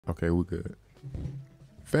Okay, we good.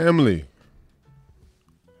 Family.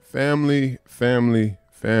 Family, family,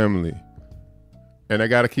 family. And I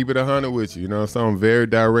got to keep it 100 with you. You know, so I'm very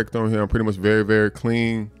direct on here. I'm pretty much very, very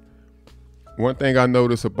clean. One thing I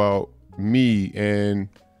notice about me, and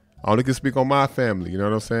I only can speak on my family, you know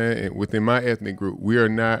what I'm saying? And within my ethnic group, we are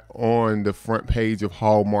not on the front page of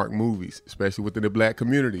Hallmark movies, especially within the black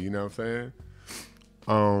community, you know what I'm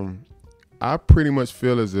saying? I pretty much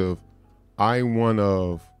feel as if I'm one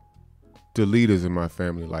of the leaders in my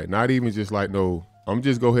family. Like, not even just like, no, I'm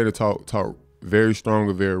just go ahead and talk very strong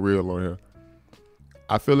and very real on here.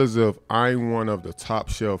 I feel as if I'm one of the top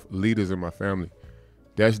shelf leaders in my family.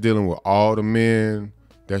 That's dealing with all the men.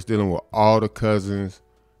 That's dealing with all the cousins.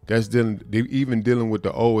 That's even dealing with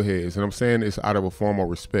the old heads. And I'm saying this out of a form of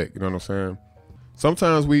respect. You know what I'm saying?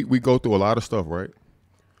 Sometimes we go through a lot of stuff, right?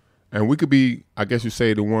 And we could be, I guess you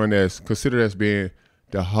say, the one that's considered as being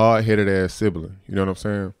the hard-headed ass sibling. You know what I'm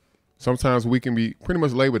saying? Sometimes we can be pretty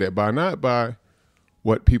much labeled that by not by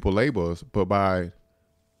what people label us, but by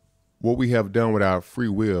what we have done with our free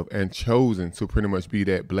will and chosen to pretty much be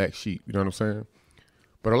that black sheep. You know what I'm saying?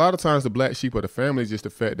 But a lot of times the black sheep of the family is just the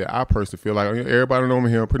fact that I personally feel like, everybody know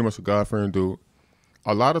me here, I'm pretty much a God-fearing dude.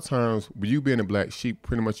 A lot of times with you being a black sheep,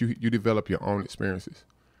 pretty much you develop your own experiences.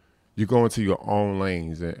 You go into your own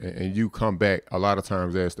lanes and you come back a lot of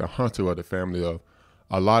times as the hunter of the family of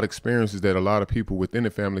a lot of experiences that a lot of people within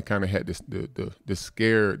the family kind of had the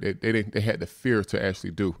scare, they had the fear to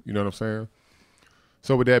actually do. You know what I'm saying?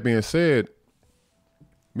 So with that being said,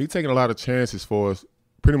 me taking a lot of chances for us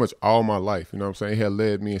pretty much all my life, you know what I'm saying, it had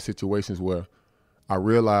led me in situations where I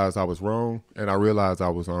realized I was wrong and I realized I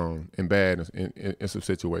was in bad in some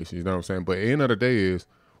situations, you know what I'm saying? But at the end of the day is,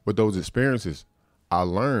 with those experiences, I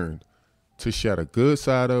learned to share the good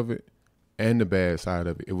side of it and the bad side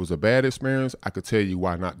of it. If it was a bad experience, I could tell you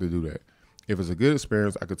why not to do that. If it's a good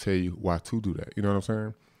experience, I could tell you why to do that. You know what I'm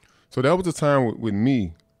saying? So that was a time with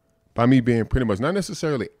me, by me being pretty much not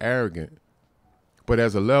necessarily arrogant, but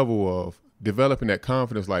as a level of developing that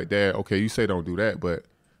confidence like that, okay, you say don't do that, but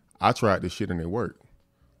I tried this shit and it worked.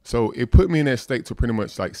 So it put me in that state to pretty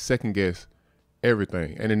much like second guess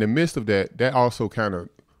everything. And in the midst of that, that also kind of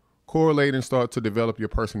correlate and start to develop your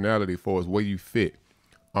personality for as where you fit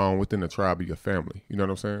within the tribe of your family. You know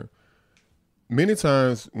what I'm saying? Many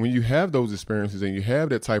times when you have those experiences and you have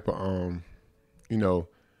that type of,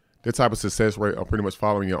 that type of success rate of pretty much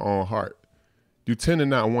following your own heart, you tend to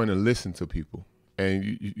not want to listen to people.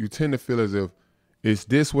 And you tend to feel as if it's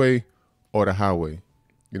this way or the highway.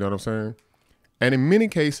 You know what I'm saying? And in many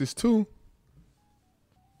cases too,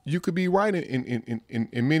 you could be right in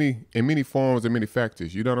many forms and many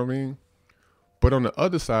factors. You know what I mean? But on the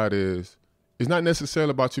other side is, it's not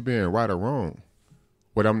necessarily about you being right or wrong.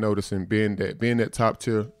 What I'm noticing being that top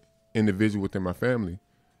tier individual within my family,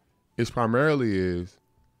 it's primarily is,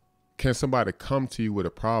 can somebody come to you with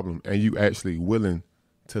a problem and you actually willing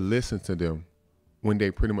to listen to them when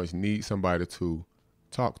they pretty much need somebody to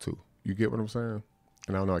talk to? You get what I'm saying?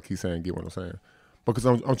 And I don't know, I keep saying get what I'm saying. Because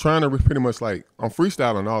I'm trying to pretty much like, I'm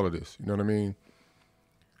freestyling all of this. You know what I mean?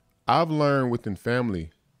 I've learned within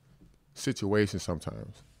family situations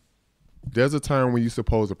sometimes, there's a time when you're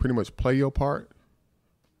supposed to pretty much play your part.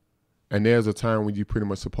 And there's a time when you pretty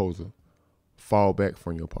much supposed to fall back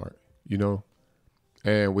from your part, you know?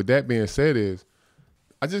 And with that being said is,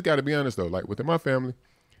 I just got to be honest though, like within my family,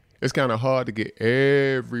 it's kind of hard to get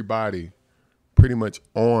everybody pretty much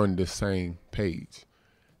on the same page.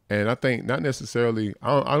 And I think not necessarily,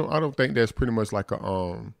 I don't think that's pretty much like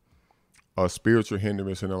a spiritual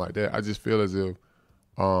hindrance or anything like that. I just feel as if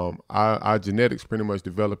our genetics pretty much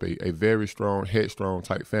develop a very strong, headstrong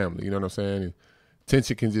type family. You know what I'm saying? And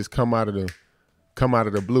tension can just come out of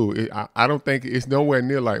the blue. I don't think it's nowhere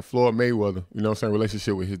near like Floyd Mayweather, you know what I'm saying,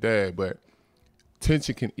 relationship with his dad, but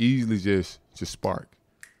tension can easily just spark.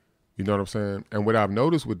 You know what I'm saying? And what I've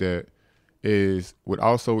noticed with that is, with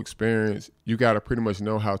also experience, you got to pretty much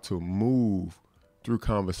know how to move through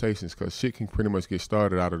conversations, because shit can pretty much get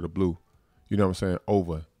started out of the blue, you know what I'm saying,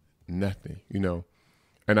 over nothing, you know?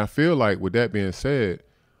 And I feel like with that being said,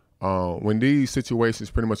 when these situations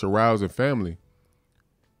pretty much arouse in family,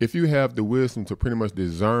 if you have the wisdom to pretty much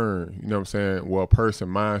discern, you know what I'm saying, where a person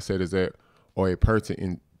mindset is at or a person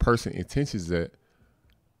intentions is at,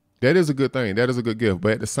 that is a good thing. That is a good gift.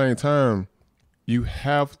 But at the same time, you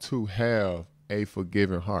have to have a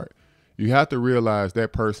forgiving heart. You have to realize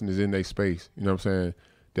that person is in their space. You know what I'm saying?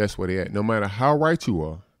 That's where they at. No matter how right you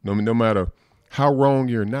are, no matter how wrong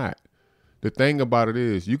you're not, the thing about it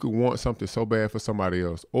is, you could want something so bad for somebody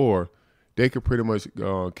else, or they could pretty much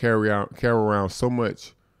carry around so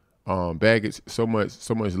much baggage, so much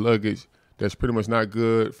luggage that's pretty much not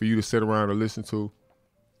good for you to sit around and listen to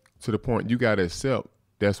the point you got to accept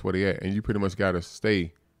that's where they at, and you pretty much got to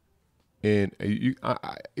stay. And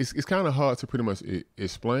it's kind of hard to pretty much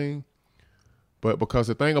explain, but because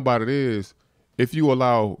the thing about it is, if you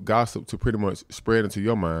allow gossip to pretty much spread into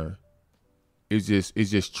your mind, it's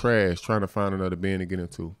just trash trying to find another being to get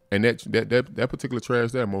into, and that particular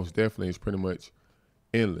trash there most definitely is pretty much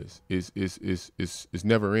endless. It's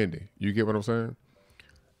never ending. You get what I'm saying?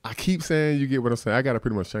 I keep saying you get what I'm saying. I gotta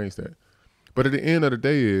pretty much change that. But at the end of the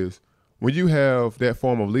day is, when you have that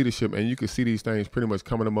form of leadership and you can see these things pretty much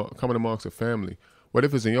coming amongst a family, what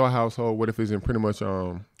if it's in your household, what if it's in pretty much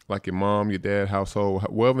like your mom, your dad household,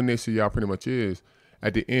 wherever niche y'all pretty much is,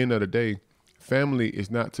 at the end of the day, family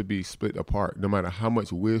is not to be split apart, no matter how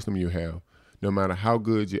much wisdom you have, no matter how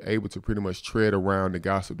good you're able to pretty much tread around the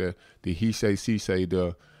gossip, the he say, she say,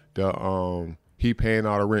 the he paying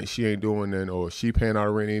all the rent, she ain't doing that, or she paying all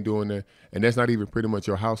the rent, ain't doing that, and that's not even pretty much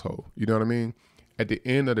your household. You know what I mean? At the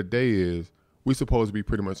end of the day is, we supposed to be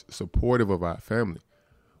pretty much supportive of our family.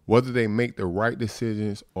 Whether they make the right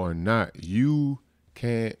decisions or not, you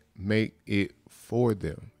can't make it for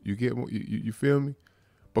them. You get you feel me?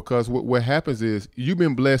 Because what happens is, you've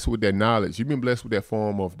been blessed with that knowledge. You've been blessed with that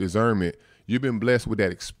form of discernment. You've been blessed with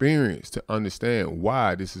that experience to understand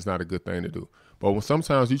why this is not a good thing to do. But when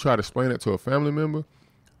sometimes you try to explain it to a family member,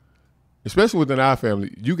 especially within our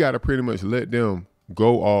family, you got to pretty much let them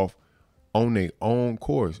go off on their own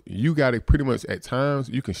course. You got to pretty much, at times,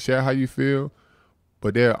 you can share how you feel,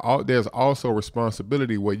 but there's also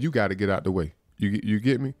responsibility where you got to get out the way. You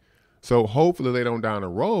get me? So hopefully later on down the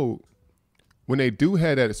road, when they do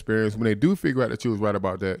have that experience, when they do figure out that you was right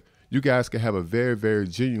about that, you guys can have a very, very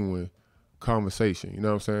genuine conversation. You know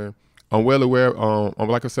what I'm saying? I'm well aware,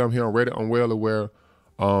 like I said, I'm here on Reddit, I'm well aware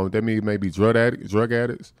there may be drug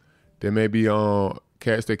addicts. There may be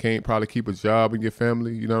cats that can't probably keep a job in your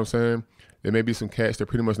family. You know what I'm saying? There may be some cats that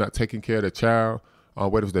pretty much not taking care of their child,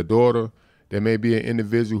 whether it's their daughter. There may be an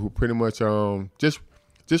individual who pretty much just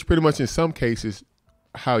pretty much in some cases,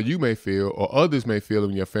 how you may feel or others may feel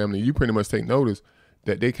in your family, you pretty much take notice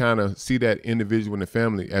that they kind of see that individual in the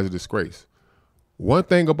family as a disgrace. One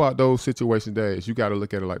thing about those situations there is, you got to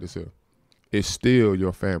look at it like this here. It's still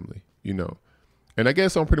your family, you know. And I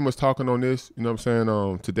guess I'm pretty much talking on this, you know what I'm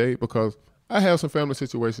saying, today, because I have some family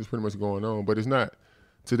situations pretty much going on, but it's not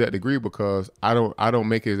to that degree, because I don't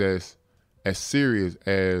make it as serious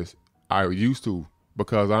as I used to,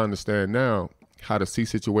 because I understand now how to see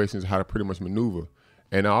situations, how to pretty much maneuver.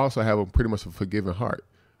 And I also have pretty much a forgiving heart,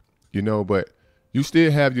 you know, but you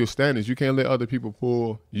still have your standards. You can't let other people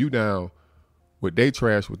pull you down with their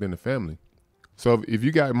trash within the family. So if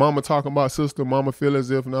you got mama talking about sister, mama feel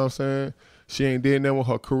as if, you know what I'm saying, she ain't did that with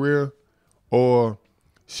her career, or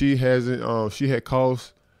she had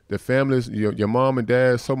cost the families, your mom and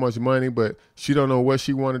dad, so much money, but she don't know what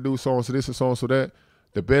she want to do, so on, so this and so on, so that.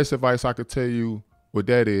 The best advice I could tell you with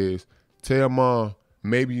that is, tell mom,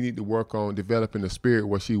 maybe you need to work on developing the spirit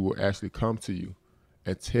where she will actually come to you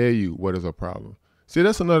and tell you what is a problem. See,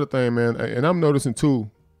 that's another thing, man. And I'm noticing too,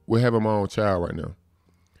 with having my own child right now.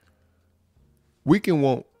 We can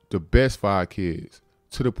want the best for our kids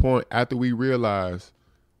to the point after we realize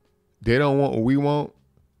they don't want what we want,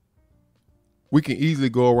 we can easily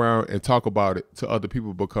go around and talk about it to other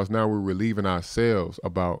people, because now we're relieving ourselves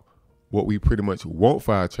about what we pretty much want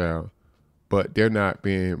for our child, but they're not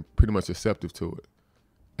being pretty much receptive to it.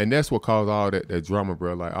 And that's what caused all that drama,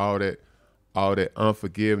 bro. Like all that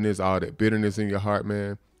unforgiveness, all that bitterness in your heart,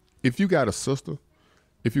 man. If you got a sister,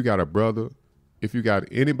 if you got a brother, if you got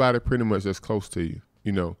anybody pretty much that's close to you,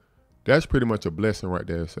 you know, that's pretty much a blessing right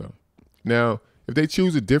there. So now, if they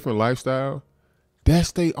choose a different lifestyle,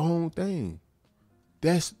 that's their own thing.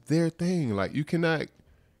 That's their thing. Like, you cannot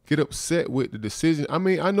get upset with the decision. I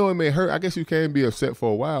mean, I know it may hurt. I guess you can be upset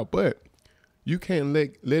for a while, but you can't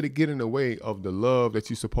let it get in the way of the love that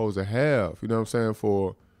you're supposed to have, you know what I'm saying,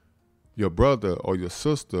 for your brother or your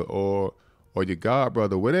sister or your god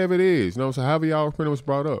brother, whatever it is, you know what I'm saying, however y'all pretty much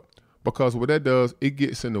brought up. Because what that does, it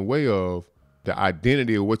gets in the way of the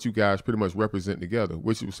identity of what you guys pretty much represent together,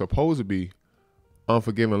 which is supposed to be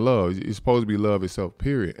unforgiving love. It's supposed to be love itself,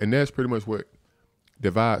 period. And that's pretty much what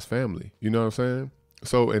divides family, you know what I'm saying?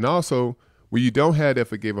 So, and also, when you don't have that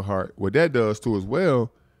forgiving heart, what that does too as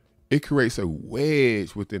well, it creates a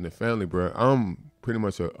wedge within the family, bro. I'm pretty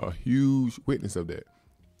much a huge witness of that.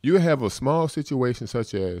 You have a small situation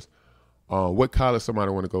such as what college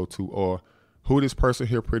somebody want to go to, or who this person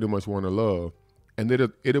here pretty much want to love, and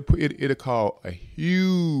it'll cause a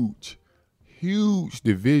huge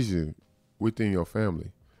division within your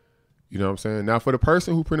family. You know what I'm saying? Now, for the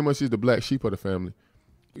person who pretty much is the black sheep of the family,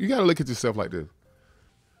 You got to look at yourself like this.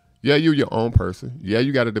 Yeah, you're your own person. Yeah,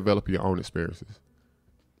 you got to develop your own experiences.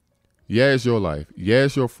 Yeah, it's your life. Yeah,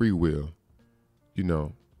 it's your free will, you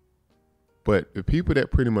know. But the people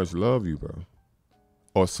that pretty much love you, bro,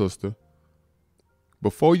 or sister,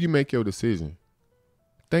 before you make your decision,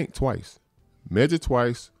 think twice. Measure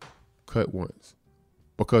twice, cut once.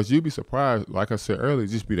 Because you'd be surprised, like I said earlier,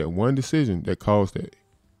 just be that one decision that caused that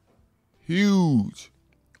huge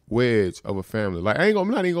wedge of a family. Like,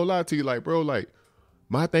 I'm not even gonna lie to you, like, bro, like,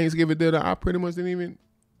 my Thanksgiving dinner, I pretty much didn't even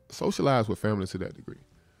socialize with family to that degree.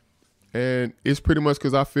 And it's pretty much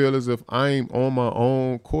because I feel as if I'm on my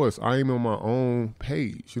own course. I am on my own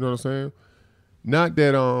page. You know what I'm saying? Not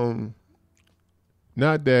that how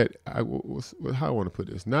I want to put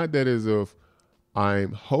this. Not that as if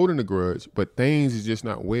I'm holding a grudge, but things is just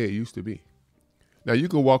not where it used to be. Now you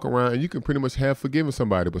can walk around and you can pretty much have forgiven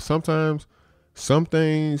somebody, but sometimes some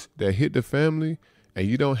things that hit the family and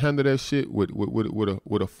you don't handle that shit with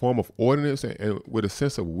a form of ordinance and with a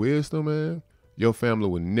sense of wisdom, man, your family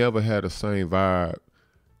will never have the same vibe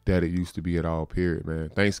that it used to be at all, period, man.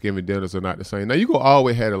 Thanksgiving dinners are not the same. Now, you gonna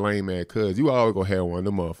always have a lame man cuz. You always gonna have one of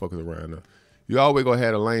them motherfuckers around there. You always gonna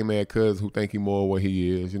have a lame man cuz who think he more what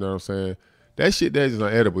he is, you know what I'm saying? That shit, that's just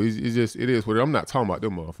not edible. It is what it is. I'm not talking about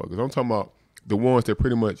them motherfuckers. I'm talking about the ones that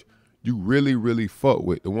pretty much you really, really fuck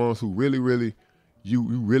with. The ones who really, really, you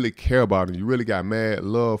really care about and you really got mad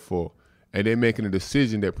love for. And they're making a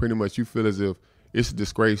decision that pretty much you feel as if it's a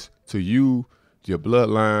disgrace to you, your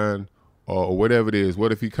bloodline, or whatever it is.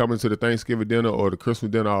 What if he coming to the Thanksgiving dinner or the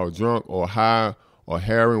Christmas dinner all drunk or high or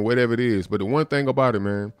harrowing, whatever it is. But the one thing about it,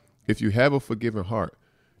 man, if you have a forgiving heart,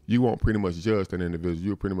 you won't pretty much judge that individual.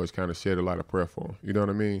 You'll pretty much kind of shed a lot of prayer for him. You know what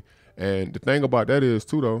I mean? And the thing about that is,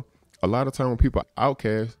 too, though, a lot of time when people are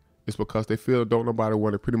outcast, it's because they feel don't nobody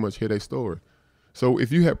want to pretty much hear their story. So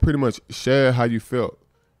if you have pretty much shared how you felt,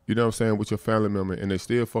 you know what I'm saying, with your family member, and they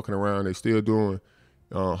still fucking around, they still doing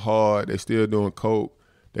hard, they still doing coke,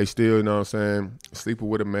 they still, you know what I'm saying, sleeping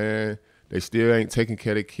with a man, they still ain't taking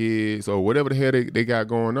care of their kids, or whatever the hell they got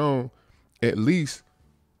going on, at least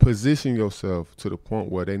position yourself to the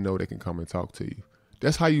point where they know they can come and talk to you.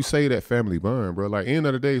 That's how you say that family bond, bro. Like, end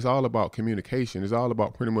of the day, it's all about communication. It's all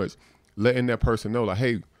about pretty much letting that person know, like,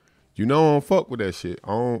 hey, you know I don't fuck with that shit. I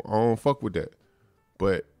don't fuck with that.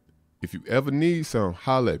 But if you ever need something,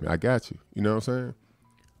 holler at me. I got you. You know what I'm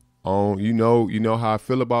saying? You know how I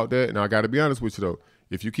feel about that. And I got to be honest with you, though.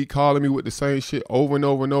 If you keep calling me with the same shit over and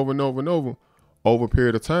over and over and over and over a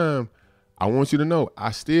period of time, I want you to know I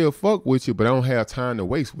still fuck with you, but I don't have time to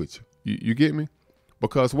waste with you. You get me?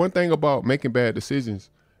 Because one thing about making bad decisions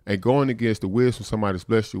and going against the wisdom somebody's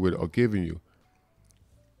blessed you with or giving you,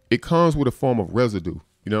 it comes with a form of residue.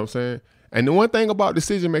 You know what I'm saying? And the one thing about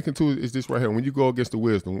decision making too is this right here. When you go against the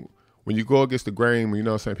wisdom, when you go against the grain, you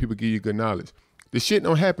know what I'm saying, people give you good knowledge. The shit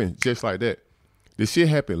don't happen just like that. The shit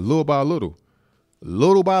happen little by little.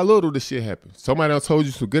 Little by little, the shit happens. Somebody else told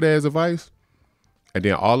you some good ass advice, and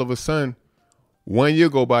then all of a sudden, 1 year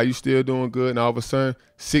go by, you still doing good, and all of a sudden,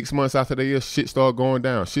 6 months after the year, shit start going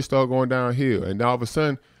down. Shit start going downhill, and all of a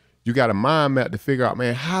sudden, you got a mind map to figure out,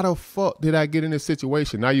 man, how the fuck did I get in this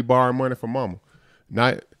situation? Now you borrowing money from mama.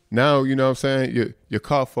 Now you know what I'm saying, your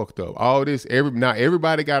car fucked up. All this, now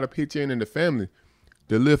everybody got a pitcher in the family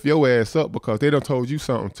to lift your ass up because they done told you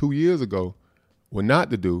something 2 years ago what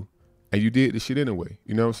not to do, and you did the shit anyway.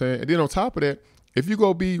 You know what I'm saying? And then on top of that, if you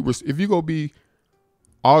go be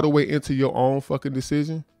all the way into your own fucking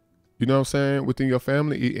decision, you know what I'm saying, within your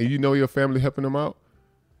family, and you know your family helping them out,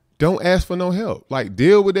 don't ask for no help. Like,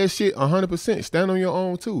 deal with that shit 100%. Stand on your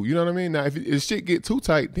own too. You know what I mean? Now, if shit get too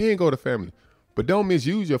tight, then go to family. But don't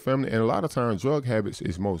misuse your family. And a lot of times, drug habits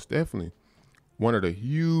is most definitely one of the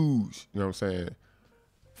huge, you know what I'm saying,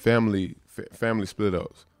 family split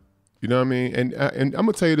ups. You know what I mean? And I'm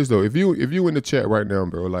gonna tell you this though. If you in the chat right now,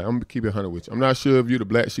 bro, like, I'm gonna keep it 100 with you. I'm not sure if you're the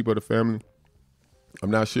black sheep of the family. I'm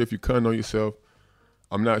not sure if you cutting on yourself.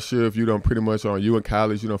 I'm not sure if you done pretty much on you in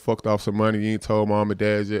college, you done fucked off some money, you ain't told mom and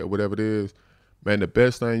dad yet or whatever it is. Man, the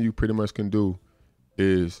best thing you pretty much can do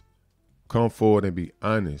is come forward and be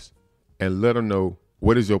honest and let them know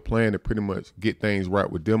what is your plan to pretty much get things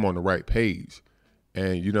right with them on the right page.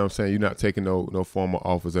 And you know what I'm saying? You're not taking no formal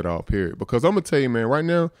offers at all, period. Because I'm going to tell you, man, right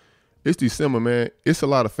now, it's December, man. It's a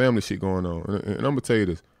lot of family shit going on. And I'm going to tell you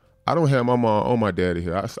this. I don't have my mom or my daddy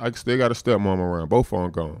here. I still got a stepmom around. Both of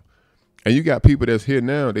them gone. And you got people that's here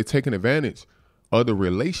now, they taking advantage of the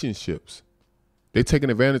relationships. They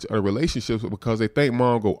taking advantage of the relationships because they think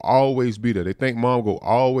mom go always be there. They think mom go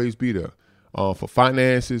always be there for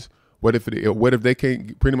finances. What if they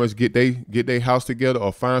can't pretty much get their house together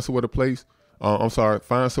or find somewhere to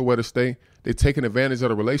find somewhere to stay? they taking advantage of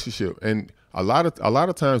the relationship. And a lot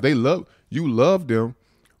of times you love them,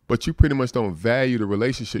 but you pretty much don't value the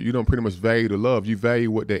relationship. You don't pretty much value the love. You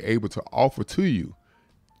value what they're able to offer to you.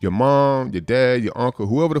 Your mom, your dad, your uncle,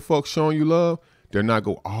 whoever the fuck showing you love, they're not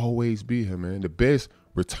going to always be here, man. The best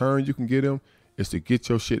return you can get them is to get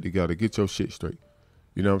your shit together, get your shit straight.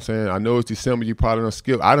 You know what I'm saying? I know it's December, you probably done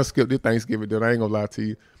skip. I done skipped this Thanksgiving, dude. I ain't gonna lie to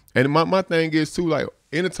you. And my thing is too, like,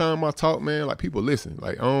 anytime I talk, man, like, people listen.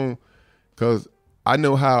 Like, cause I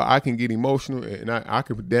know how I can get emotional, and I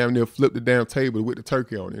can damn near flip the damn table with the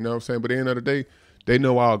turkey on it, you know what I'm saying? But at the end of the day, they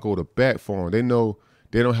know I'll go to bat for them. They know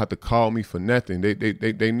they don't have to call me for nothing.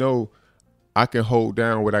 They know I can hold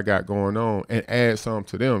down what I got going on and add something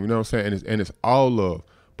to them, you know what I'm saying? And it's all love.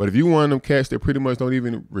 But if you one of them cats that pretty much don't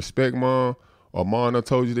even respect mom, or mom done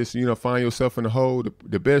told you this, you know, find yourself in the hole,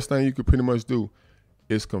 the best thing you could pretty much do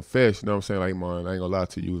is confess, you know what I'm saying? Like, mom, I ain't gonna lie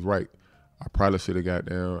to you, you was right. I probably should have got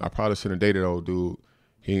down. I probably shouldn't have dated old dude.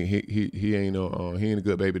 He ain't a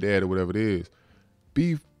good baby dad or whatever it is.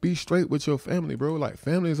 Be straight with your family, bro. Like,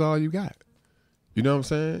 family is all you got. You know what I'm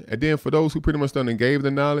saying? And then for those who pretty much done and gave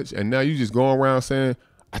the knowledge, and now you just going around saying,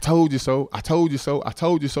 I told you so, I told you so, I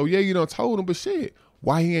told you so. Yeah, you done told him, but shit,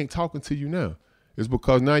 why he ain't talking to you now? It's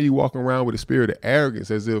because now you walking around with a spirit of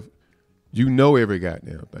arrogance as if you know every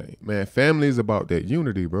goddamn thing. Man, family is about that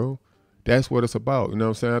unity, bro. That's what it's about. You know what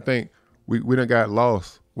I'm saying? I think we done got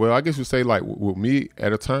lost. Well, I guess you say, like, with me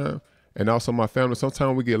at a time, and also my family,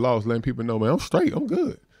 sometimes we get lost letting people know, man, I'm straight, I'm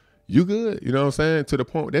good. You good? You know what I'm saying? To the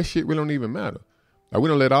point that shit really don't even matter. Like, we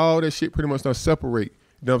don't let all that shit pretty much not separate,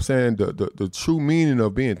 you know what I'm saying, the true meaning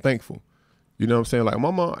of being thankful. You know what I'm saying? Like,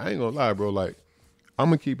 my mom, I ain't gonna lie, bro, like, I'm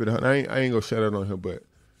gonna keep it. I ain't gonna shut out on her, but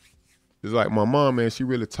it's like my mom, man. She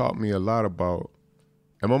really taught me a lot about,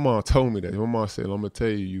 and my mom told me that. My mom said, "I'm gonna tell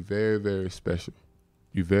you, you very, very special.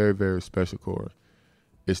 You very, very special, Corey.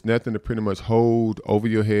 It's nothing to pretty much hold over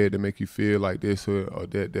your head to make you feel like this or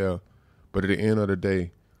that there. But at the end of the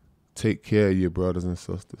day, take care of your brothers and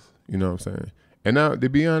sisters. You know what I'm saying? And now, to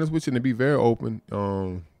be honest with you, and to be very open,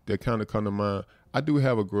 that kind of come to mind. I do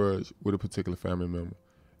have a grudge with a particular family member.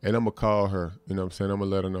 And I'm gonna call her, you know what I'm saying? I'm gonna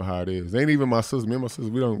let her know how it is. It ain't even my sister. Me and my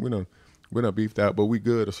sister, we don't beefed out, but we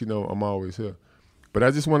good. She know I'm always here. But I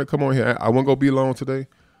just want to come on here. I won't go be long today.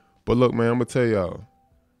 But look, man, I'm gonna tell y'all,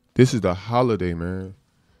 this is the holiday, man.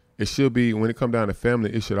 It should be, when it come down to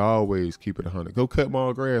family, it should always keep it 100. Go cut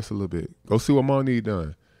more grass a little bit. Go see what mom need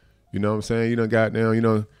done. You know what I'm saying? You done got down, you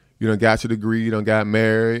done got your degree, you done got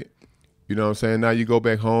married. You know what I'm saying? Now you go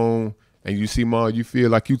back home and you see mom, you feel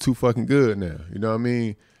like you too fucking good now. You know what I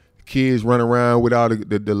mean? Kids run around with all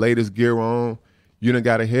the latest gear on. You done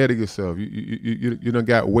got ahead of yourself. You done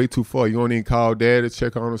got way too far. You don't even call dad to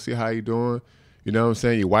check on him, see how you doing. You know what I'm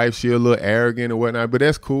saying? Your wife, she a little arrogant or whatnot, but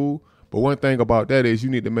that's cool. But one thing about that is you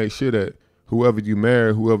need to make sure that whoever you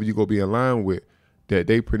marry, whoever you go be in line with, that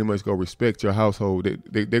they pretty much go respect your household.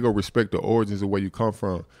 They go respect the origins of where you come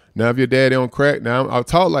from. Now, if your daddy on crack, now I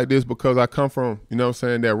talk like this because I come from, you know what I'm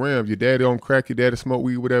saying, that realm. Your daddy on crack, your daddy smoke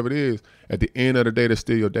weed, whatever it is. At the end of the day, that's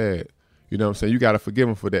still your dad. You know what I'm saying? You got to forgive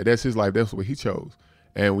him for that. That's his life. That's what he chose.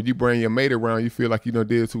 And when you bring your mate around, you feel like you done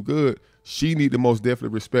did too good. She need to most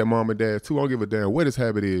definitely respect mom and dad too. I don't give a damn what his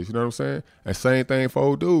habit is. You know what I'm saying? And same thing for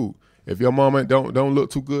old dude. If your mama don't look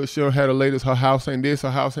too good, she don't have the latest, her house ain't this, her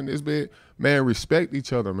house ain't this big, man, respect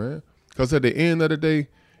each other, man. Because at the end of the day,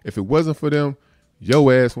 if it wasn't for them,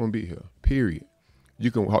 your ass wouldn't be here, period. You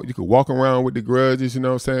can walk around with the grudges, you know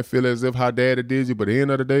what I'm saying, feel as if how daddy did you, but the end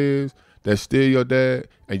of the day is, that's still your dad,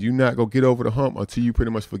 and you not going to get over the hump until you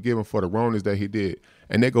pretty much forgive him for the wrongness that he did.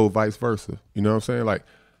 And that go vice versa, you know what I'm saying? Like,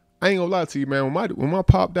 I ain't going to lie to you, man. When my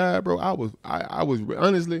pop died, bro, I was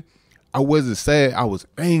honestly, I wasn't sad. I was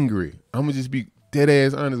angry. I'm gonna just be dead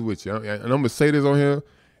ass honest with you, and I'm gonna say this on here,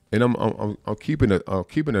 and I'm keeping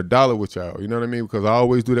a dollar with y'all. You know what I mean? Because I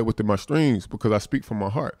always do that with my streams because I speak from my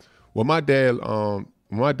heart. When my dad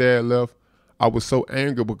left, I was so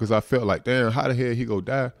angry because I felt like, damn, how the hell he go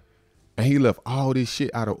die, and he left all this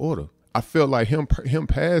shit out of order. I felt like him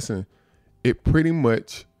passing, it pretty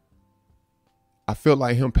much. I felt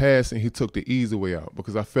like him passing, he took the easy way out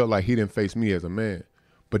because I felt like he didn't face me as a man.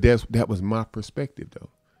 But that was my perspective, though.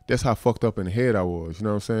 That's how fucked up in the head I was. You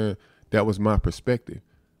know what I'm saying? That was my perspective.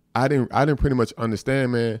 I didn't pretty much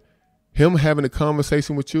understand, man. Him having a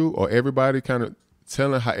conversation with you or everybody kind of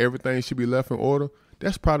telling how everything should be left in order.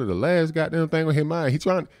 That's probably the last goddamn thing on his mind.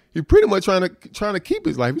 He pretty much trying to keep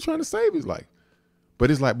his life. He's trying to save his life.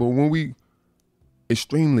 But it's like, but when we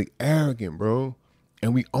extremely arrogant, bro,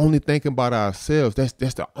 and we only thinking about ourselves,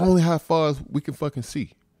 that's the only how far as we can fucking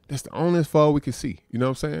see. That's the only as far we can see. You know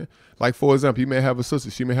what I'm saying? Like, for example, you may have a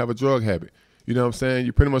sister. She may have a drug habit. You know what I'm saying?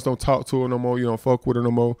 You pretty much don't talk to her no more. You don't fuck with her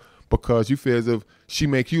no more because you feel as if she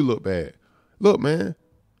make you look bad. Look, man,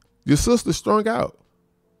 your sister strung out.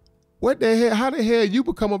 What the hell? How the hell you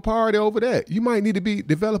become a party over that? You might need to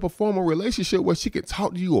develop a formal relationship where she can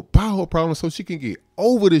talk to you about her problems so she can get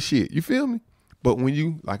over the shit. You feel me? But when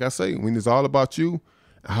you, like I say, when it's all about you,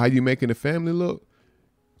 how you making the family look,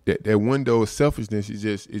 that window of selfishness is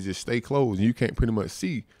just stay closed, and you can't pretty much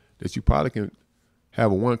see that you probably can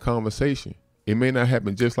have one conversation. It may not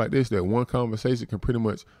happen just like this. That one conversation can pretty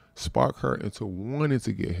much spark her into wanting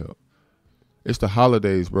to get help. It's the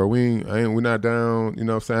holidays, bro. We're not down. You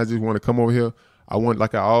know what I'm saying? I just want to come over here. I want,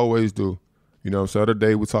 like I always do. You know what I'm saying? The other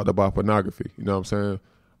day we talked about pornography. You know what I'm saying?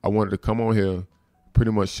 I wanted to come on here,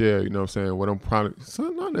 pretty much share, you know what I'm saying, what I'm probably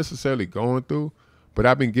not necessarily going through, but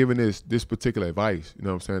I've been giving this particular advice, you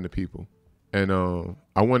know what I'm saying, to people. And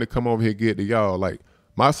I want to come over here and get to y'all. Like,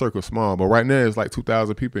 my circle's small, but right now it's like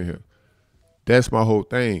 2,000 people in here. That's my whole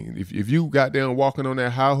thing. If you got down walking on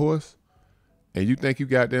that high horse and you think you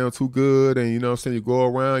got down too good and, you know what I'm saying, you go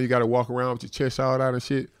around, you got to walk around with your chest out and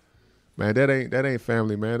shit, man, that ain't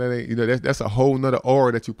family, man. That ain't, you know, that's a whole nother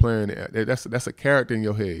aura that you playing. That's a character in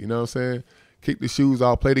your head, you know what I'm saying? Kick the shoes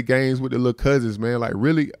off, play the games with the little cousins, man. Like,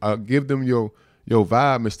 really give them your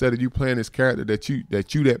vibe instead of you playing this character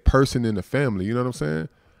that person in the family, you know what I'm saying?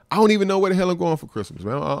 I don't even know where the hell I'm going for Christmas,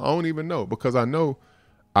 man. I don't even know, because I know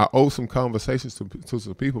I owe some conversations to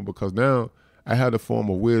some people, because now I have the form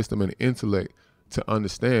of wisdom and intellect to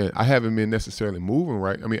understand. I haven't been necessarily moving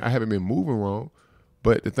right. I mean, I haven't been moving wrong,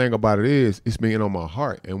 but the thing about it is, it's being on my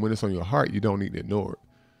heart. And when it's on your heart, you don't need to ignore it.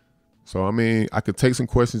 So, I mean, I could take some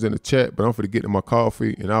questions in the chat, but I'm finna get to my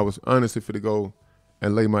coffee, and I was honestly finna go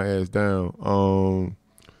and lay my ass down.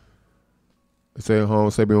 Say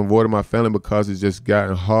been avoiding my family because it's just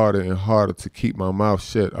gotten harder and harder to keep my mouth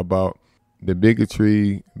shut about the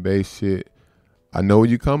bigotry based shit. I know where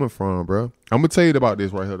you coming from, bro. I'm gonna tell you about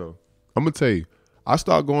this right here, though. I'm gonna tell you. I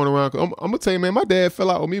start going around. I'm gonna tell you, man, my dad fell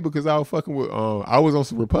out with me because I was fucking with, I was on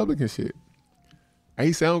some Republican shit.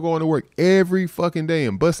 He said I'm going to work every fucking day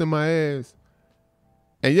and busting my ass.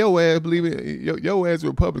 And your ass, believe it, your ass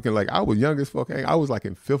Republican. Like, I was young as fuck. I was like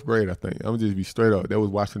in 5th grade, I think. I'm gonna just be straight up. That was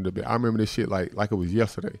watching the debate. I remember this shit like it was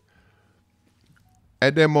yesterday.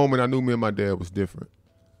 At that moment, I knew me and my dad was different.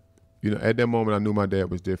 You know, at that moment, I knew my dad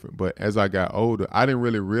was different. But as I got older, I didn't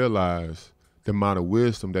really realize the amount of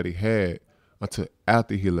wisdom that he had until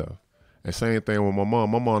after he left. And same thing with my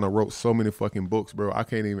mom. My mom done wrote so many fucking books, bro. I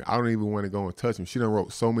don't even want to go and touch them. She done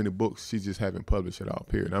wrote so many books, she just haven't published it all,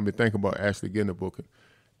 period. And I've been thinking about actually getting a book and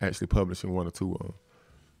actually publishing 1 or 2 of them.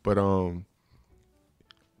 But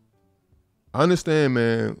I understand,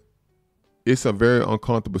 man, it's a very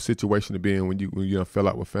uncomfortable situation to be in when you fell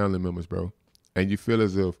out with family members, bro. And you feel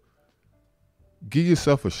as if, give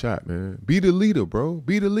yourself a shot, man. Be the leader, bro.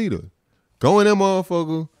 Be the leader. Go in that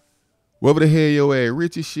motherfucker, wherever the hell your ass,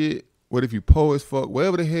 rich as shit, what if you poor as fuck,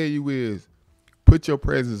 whatever the hell you is, put your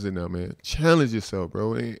presence in there, man. Challenge yourself,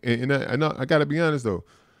 bro. And I got to be honest, though.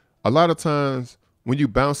 A lot of times when you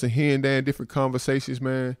bouncing here and there in different conversations,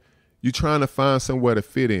 man, you trying to find somewhere to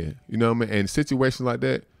fit in. You know what I mean? And situations like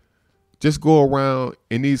that, just go around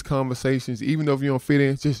in these conversations, even though if you don't fit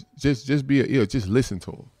in, just be an ear. Just listen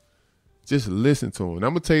to them. Just listen to them. And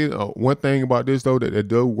I'm going to tell you one thing about this, though, that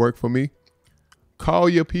does work for me. Call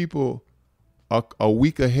your people a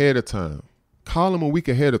week ahead of time. Call them a week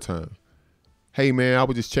ahead of time. Hey, man, I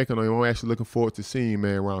was just checking on you. I'm actually looking forward to seeing you,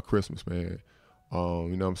 man, around Christmas, man. You know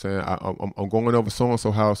what I'm saying? I'm going over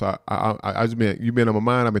so-and-so house. I just been, you've been on my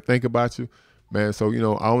mind. I've been thinking about you, man. So, you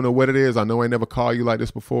know, I don't know what it is. I know I never called you like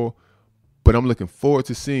this before, but I'm looking forward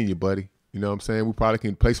to seeing you, buddy. You know what I'm saying? We probably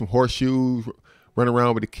can play some horseshoes, run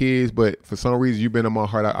around with the kids, but for some reason, you've been in my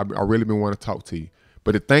heart. I really been wanting to talk to you.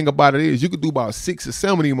 But the thing about it is, you could do about 6 or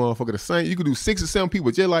 7 of these motherfuckers the same. You could do 6 or 7 people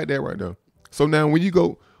just like that right now. So now when you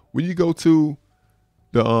go to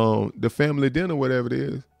the family dinner, whatever it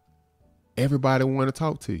is, everybody want to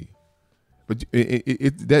talk to you. But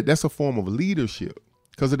that's a form of leadership.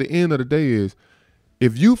 Because at the end of the day is,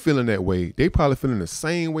 if you feeling that way, they probably feeling the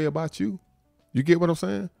same way about you. You get what I'm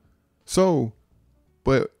saying? So,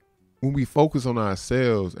 but when we focus on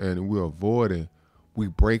ourselves and we're avoiding, we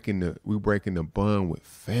breaking the bond with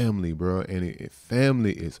family, bro. And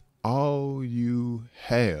family is all you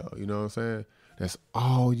have. You know what I'm saying? That's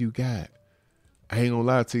all you got. I ain't gonna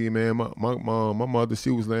lie to you, man. My mother, she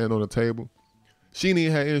was laying on the table. She didn't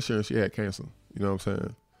even have insurance. She had cancer. You know what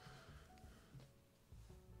I'm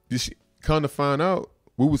saying? Come to find out,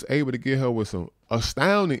 we was able to get her with some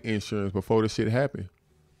astounding insurance before this shit happened.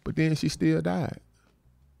 But then she still died.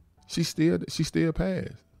 She still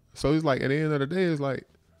passed. So it's like, at the end of the day, it's like,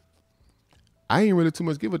 I ain't really too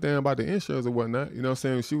much give a damn about the insurance or whatnot. You know what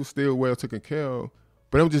I'm saying? She was still well taken care of.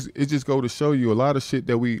 But it just go to show you a lot of shit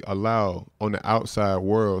that we allow on the outside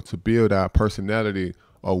world to build our personality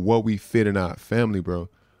or what we fit in our family, bro.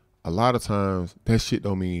 A lot of times that shit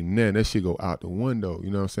don't mean nothing. That shit go out the window.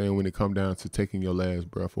 You know what I'm saying? When it come down to taking your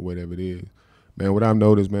last breath or whatever it is. Man, what I've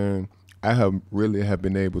noticed, man, I have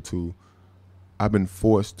been able to, I've been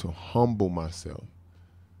forced to humble myself.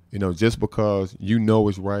 You know, just because you know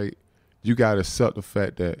it's right, you got to accept the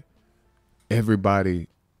fact that everybody,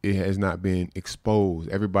 it has not been exposed.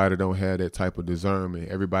 Everybody don't have that type of discernment.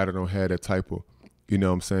 Everybody don't have that type of, you know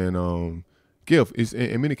what I'm saying, gift. It's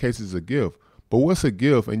in many cases a gift. But what's a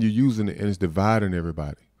gift and you're using it and it's dividing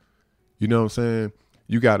everybody? You know what I'm saying?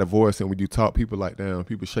 You got a voice and when you talk, people like down,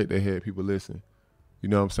 people shake their head, people listen. You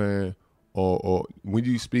know what I'm saying? Or when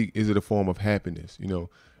you speak, is it a form of happiness? You know?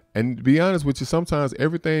 And to be honest with you, sometimes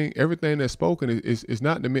everything that's spoken is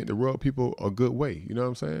not meant to rub people a good way. You know what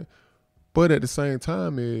I'm saying? But at the same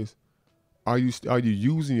time are you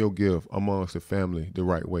using your gift amongst the family the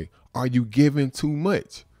right way? Are you giving too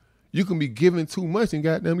much? You can be giving too much and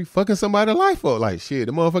goddamn be fucking somebody's life up. Like shit,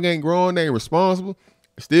 the motherfucker ain't growing, they ain't responsible,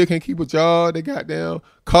 still can't keep a job, they goddamn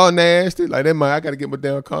car nasty. Like that I gotta get my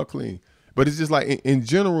damn car clean. But it's just like in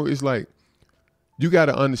general, it's like you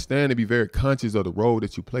gotta understand and be very conscious of the role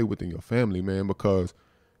that you play within your family, man, because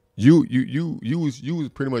you was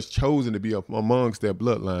pretty much chosen to be up amongst that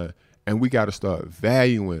bloodline. And we gotta start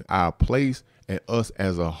valuing our place and us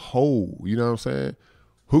as a whole. You know what I'm saying?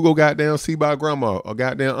 Who go goddamn see my grandma or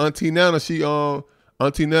goddamn Auntie Nana?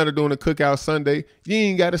 Auntie Nana doing a cookout Sunday. You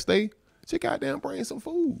ain't gotta stay. She goddamn bring some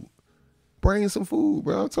food. Bring some food,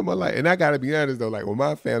 bro. I'm talking about like, and I gotta be honest though, like with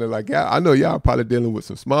my family, like I know y'all probably dealing with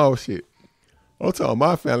some small shit. I'm talking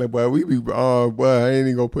my family, boy. We be, boy, I ain't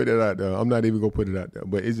even gonna put that out there. I'm not even gonna put it out there.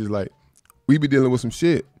 But it's just like we be dealing with some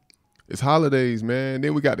shit. It's holidays, man.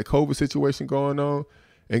 Then we got the COVID situation going on,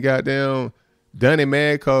 and goddamn Donnie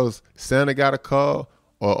mad cause Santa got a call.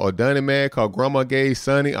 Or Donnie mad cause grandma gave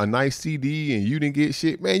Sonny a nice CD and you didn't get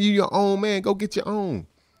shit. Man, you your own, man. Go get your own.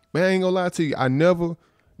 Man, I ain't gonna lie to you.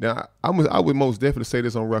 I would most definitely say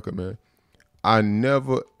this on record, man. I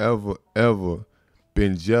never, ever, ever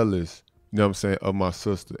been jealous, you know what I'm saying, of my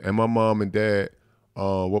sister. And my mom and dad,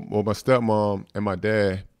 well, my stepmom and my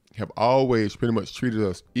dad have always pretty much treated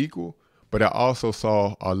us equal, but I also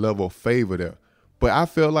saw a level of favor there. But I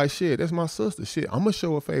felt like, shit, that's my sister. Shit, I'm gonna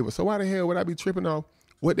show a favor. So why the hell would I be tripping off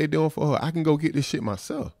what they doing for her? I can go get this shit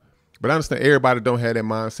myself. But I understand everybody don't have that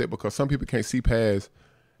mindset because some people can't see past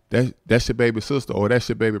that's your baby sister or that's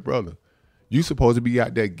your baby brother. You supposed to be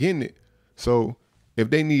out there getting it. So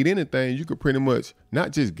if they need anything, you could pretty much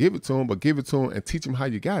not just give it to them, but give it to them and teach them how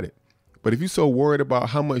you got it. But if you're so worried about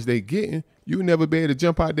how much they getting, you'll never be able to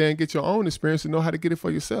jump out there and get your own experience and know how to get it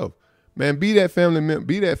for yourself. Man, be that family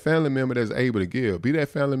member that's able to give. Be that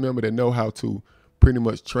family member that know how to pretty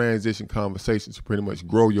much transition conversations to pretty much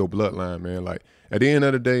grow your bloodline, man. Like at the end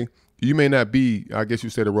of the day, you may not be, I guess you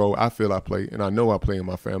said the role I feel I play, and I know I play in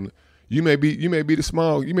my family. You may be the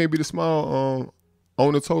small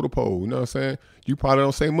on the totem pole. You know what I'm saying? You probably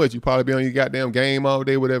don't say much. You probably be on your goddamn game all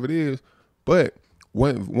day, whatever it is. But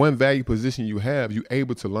one value position you have, you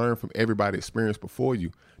able to learn from everybody's experience before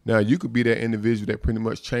you. Now you could be that individual that pretty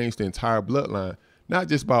much changed the entire bloodline, not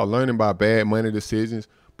just by learning by bad money decisions,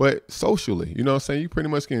 but socially. You know what I'm saying? You pretty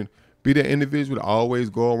much can be that individual that always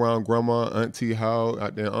go around grandma, auntie, how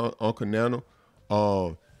out there, Uncle Nana,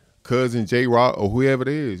 cousin J Rock, or whoever it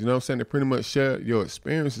is. You know what I'm saying? They pretty much share your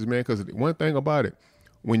experiences, man. Because one thing about it,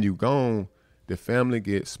 when you gone, the family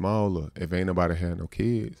gets smaller if ain't nobody had no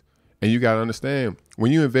kids. And you gotta understand,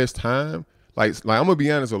 when you invest time, like I'm gonna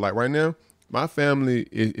be honest, like right now, my family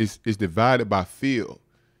is divided by field.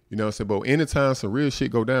 You know what I'm saying? But anytime some real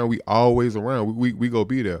shit go down, we always around. We go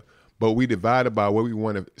be there. But we divided by where we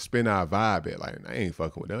want to spend our vibe at. Like, I ain't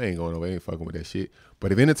fucking with them. I ain't going over. I ain't fucking with that shit.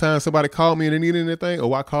 But if anytime somebody called me and they need anything,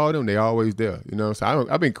 or I call them, they always there. You know what I'm saying?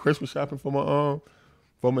 I've been Christmas shopping for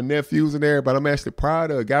my nephews and everybody. I'm actually proud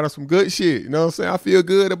of it. Got them some good shit. You know what I'm saying? I feel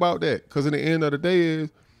good about that. Because in the end of the day,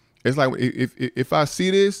 it's like if I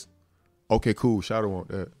see this, okay, cool. Shadow want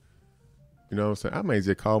that. You know what I'm saying? I may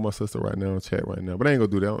just call my sister right now and chat right now, but I ain't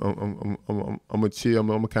gonna do that. I'm gonna chill. I'm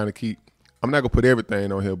gonna kind of keep. I'm not gonna put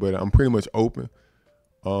everything on here, but I'm pretty much open.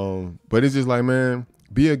 But it's just like, man,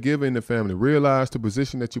 be a giver in the family. Realize the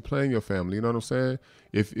position that you play in your family. You know what I'm saying?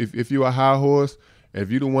 If you a high horse, and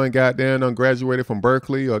if you the one goddamn graduated from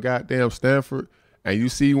Berkeley or goddamn Stanford, and you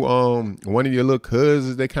see one of your little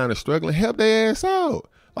cousins, they kind of struggling, help their ass out.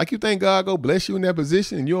 Like you think God go bless you in that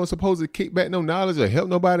position and you don't supposed to kick back no knowledge or help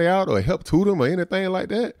nobody out or help tutor them or anything like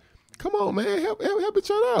that? Come on, man, help each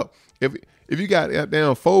other out. If you got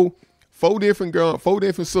down four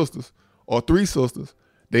different sisters or 3 sisters,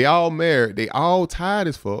 they all married, they all tired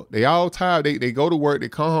as fuck. They all tired. They go to work, they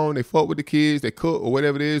come home, they fuck with the kids, they cook or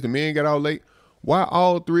whatever it is. The men get out late. Why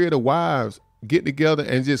all 3 of the wives get together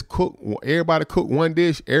and just cook? Everybody cook one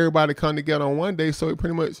dish. Everybody come together on one day. So it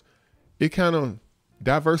kind of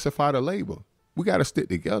diversify the labor. We got to stick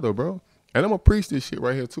together, bro. And I'm going to preach this shit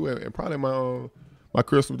right here, too. And probably my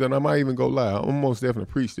Christmas dinner, I might even go live. I'm most definitely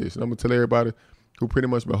preach this. And I'm going to tell everybody who pretty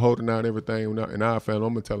much been holding out everything in our family,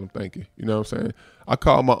 I'm going to tell them thank you. You know what I'm saying? I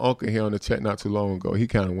called my uncle here on the chat not too long ago. He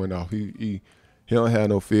kind of went off. He don't have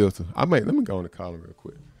no filter. Let me go on and call him real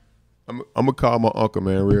quick. I'm going to call my uncle,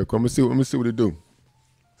 man, real quick. Let me see what he do.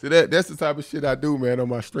 See, that's the type of shit I do, man, on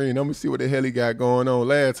my stream. I'm going to see what the hell he got going on.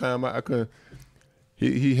 Last time I couldn't.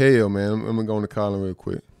 He hell, man. I'm gonna go on the call him real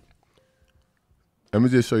quick. Let me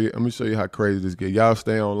just show you. I'm gonna show you how crazy this get. Y'all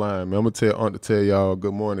stay online, man. I'm gonna tell Aunt to tell y'all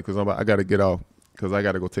good morning because I gotta get off because I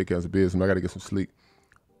gotta go take care of some business. I gotta get some sleep.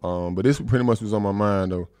 But this pretty much was on my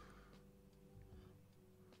mind though.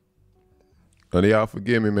 And y'all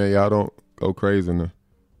forgive me, man. Y'all don't go crazy now.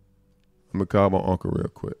 I'm gonna call my uncle real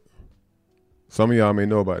quick. Some of y'all may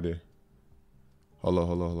know about this. Hold up.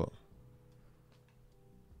 Hold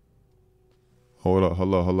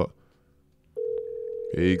up.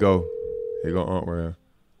 Here you go. Here go Aunt Ryan.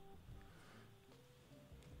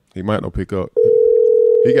 He might not pick up.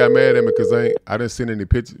 He got mad at me because I didn't send any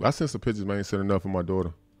pictures. I sent some pictures, but I ain't sent enough for my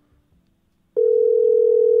daughter.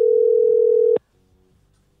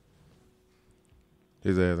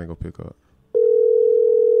 His ass ain't gonna pick up.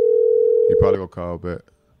 He probably gonna call back.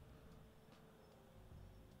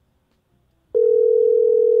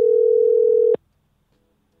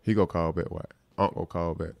 He gonna call back, what? Aunt gonna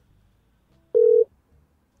call back.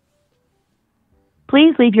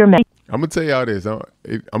 Please leave your message. I'm gonna tell y'all this. I'm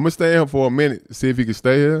gonna stay here for a minute, see if he can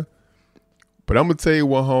stay here. But I'm gonna tell you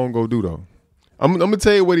what home go do though. I'm gonna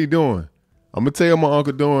tell you what he doing. I'm gonna tell you what my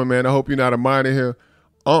uncle doing, man. I hope you're not a minor here.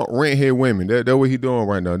 Aunt rent here women. That's what he doing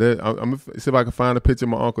right now. I'm gonna see if I can find a picture of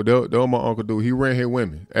my uncle. That's what my uncle do. He rent here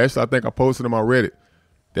women. Actually, I think I posted him on Reddit.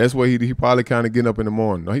 That's what he probably kind of getting up in the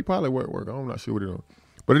morning. No, he probably work. I'm not sure what he doing.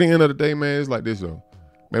 But at the end of the day, man, it's like this though.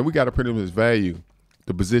 Man, we gotta pretty much value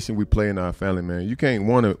the position we play in our family, man. You can't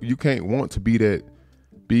want to be, you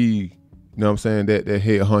know what I'm saying, that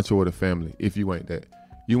head honcho of the family if you ain't that.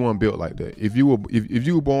 You weren't built like that. If you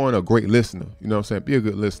were born a great listener, you know what I'm saying, be a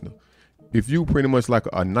good listener. If you pretty much like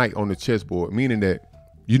a knight on the chessboard, meaning that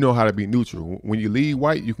you know how to be neutral. When you lead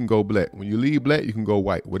white, you can go black. When you lead black, you can go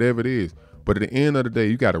white, whatever it is. But at the end of the day,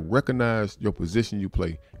 you got to recognize your position you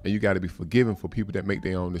play, and you got to be forgiving for people that make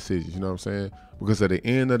their own decisions. You know what I'm saying? Because at the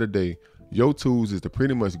end of the day, your tools is to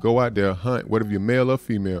pretty much go out there, hunt, whether you're male or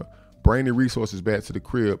female, bring the resources back to the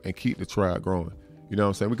crib and keep the tribe growing. You know what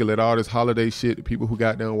I'm saying? We can let all this holiday shit, the people who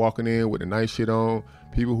got down walking in with the nice shit on,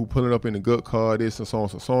 people who pulling up in the good car, this and so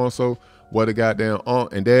on, so what the goddamn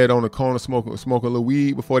aunt and dad on the corner smoking a little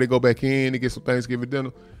weed before they go back in to get some Thanksgiving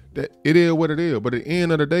dinner. That it is what it is. But at the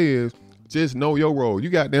end of the day is just know your role. You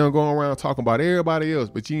got down going around talking about everybody else,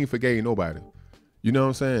 but you ain't forgave nobody. You know what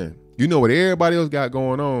I'm saying? You know what everybody else got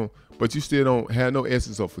going on, but you still don't have no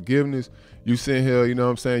essence of forgiveness. You sitting here, you know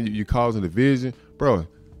what I'm saying? You causing division. Bro,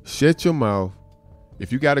 shut your mouth.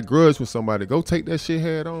 If you got a grudge with somebody, go take that shit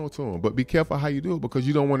head on to them. But be careful how you do it because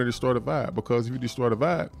you don't want to destroy the vibe. Because if you destroy the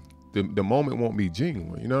vibe, the moment won't be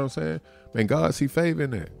genuine. You know what I'm saying? Man, God see favor in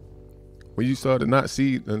that. When you start to not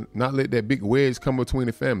let that big wedge come between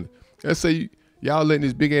the family. Let's say y'all letting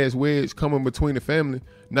this big ass wedge come in between the family.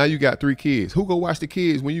 Now you got 3 kids. Who go watch the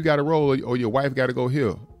kids when you got to roll or your wife got to go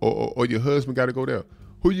here or your husband got to go there?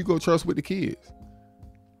 Who you go trust with the kids?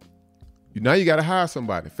 Now you got to hire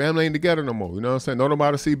somebody. Family ain't together no more. You know what I'm saying?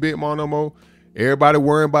 Nobody see Big Mom no more. Everybody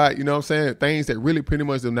worrying about, you know what I'm saying, things that really pretty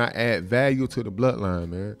much do not add value to the bloodline,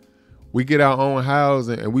 man. We get our own house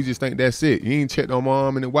and we just think that's it. You ain't checked on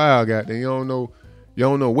mom in the wild, goddamn. You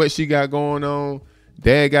don't know what she got going on.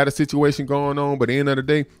 Dad got a situation going on, but at the end of the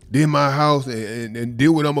day, this my house and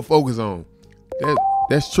deal with what I'm going to focus on.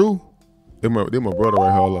 That's true. They're my brother right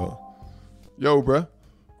here. Hold on. Yo, bro.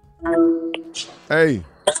 Hey.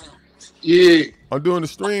 Yeah. I'm doing the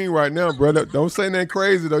stream right now, brother. Don't say nothing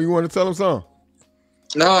crazy, though. You want to tell them something?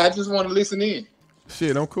 No, I just want to listen in.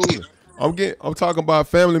 Shit, I'm cool. I'm talking about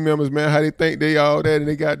family members, man, how they think they all that and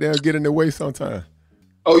they goddamn get in their way sometimes.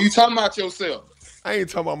 Oh, you talking about yourself? I ain't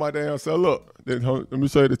talking about my damn self. Look, let me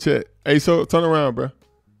show you the chat. Hey, so turn around, bro.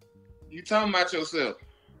 You talking about yourself?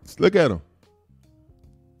 Look at him.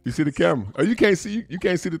 You see the camera? Oh, you can't see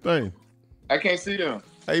the thing. I can't see them.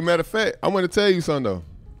 Hey, matter of fact, I want to tell you something though.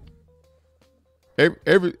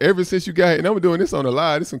 Ever since you got here, and I'm doing this on the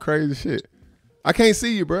live, this some crazy shit. I can't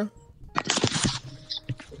see you, bro.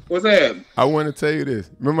 What's that? I want to tell you this.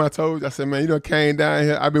 Remember I told you, I said, man, you done came down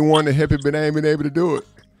here. I've been wanting to help you, but I ain't been able to do it.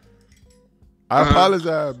 I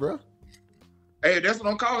apologize, bro. Hey, that's what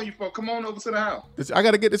I'm calling you for. Come on over to the house. I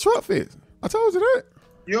got to get the truck fixed. I told you that.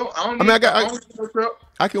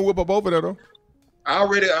 I can whip up over there, though. I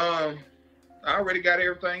already got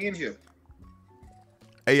everything in here.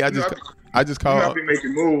 Hey, I just called. I be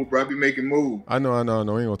making moves, bro. I be making moves. I know. We ain't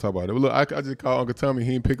gonna talk about it. But look, I just called Uncle Tommy.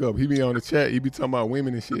 He didn't pick up. He be on the chat. He be talking about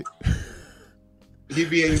women and shit. He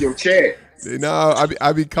be in your chat. No,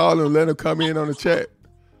 I be calling him, let him come in on the chat.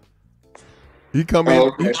 He come in.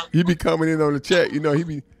 Okay. He be coming in on the chat. You know, he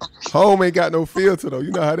be home ain't got no filter though.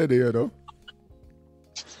 You know how that is though.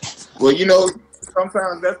 Well, you know,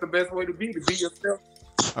 sometimes that's the best way to be yourself.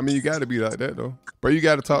 I mean, you got to be like that though, bro. You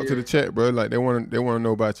got to talk to the chat, bro. Like they want to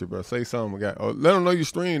know about you, bro. Say something, let them know you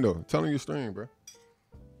stream though. Tell them you stream, bro.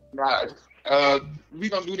 Right. We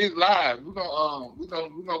gonna do this live. We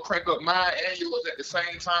gonna crank up mine and yours at the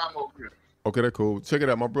same time over here. Okay, that's cool. Check it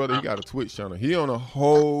out, my brother. He got a Twitch channel. He on a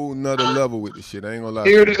whole nother level with this shit. I ain't gonna lie.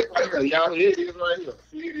 Here it is right here, y'all. Here it is right here.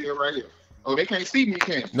 Here it is right here. Oh, they can't see me,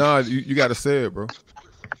 can? Nah, you gotta say it, bro.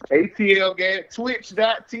 ATLGAS,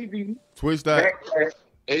 twitch.tv.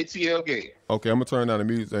 ATLGAS. Okay, I'm gonna turn down the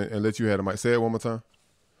music and let you have the mic. Say it one more time.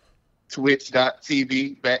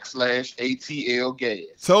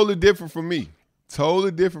 Twitch.tv/ATLGAS. Totally different from me.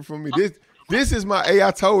 This is my I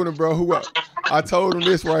told him, bro. I told him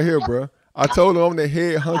this right here, bro. I told him I'm the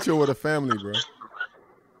head honcho of the family, bro.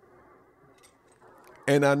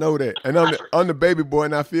 And I know that. And I'm the baby boy,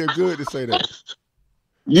 and I feel good to say that.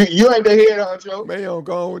 You ain't the head honcho. Man, I'm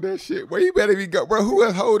going with that shit. Well, you better be go, bro. Who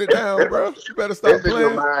else hold it down, bro? You better stop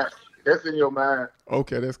playing. That's in your mind.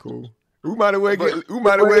 Okay, that's cool. We might as well get. We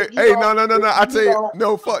might as well. Hey, no. I tell you,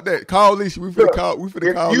 no, fuck that. Call Alicia. We finna call. If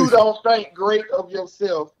you don't think great of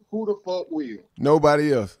yourself, who the fuck will?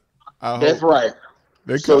 Nobody else. That's right.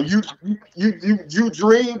 So you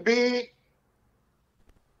dream big,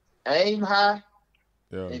 aim high,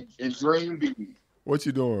 and dream big. What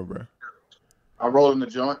you doing, bro? I'm rolling the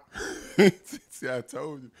joint. See, I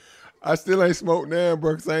told you. I still ain't smoked now,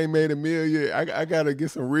 bro, because I ain't made a meal yet. I got to get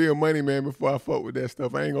some real money, man, before I fuck with that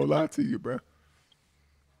stuff. I ain't going to lie to you, bro.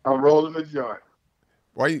 I'm rolling the joint.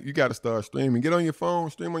 Why you got to start streaming? Get on your phone.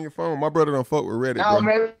 Stream on your phone. My brother don't fuck with Reddit, bro.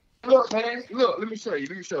 Man. Look, let me show you.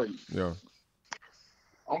 Yeah.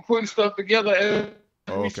 I'm putting stuff together.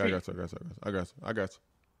 Oh, okay, I got you.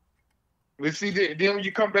 Let's see, then when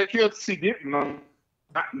you come back here to see this,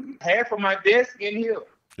 half of my desk in here.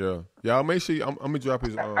 Yeah, y'all make sure I'm gonna drop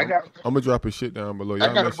his. I'm gonna drop his shit down below.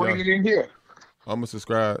 Y'all I gotta bring it in here. I'm gonna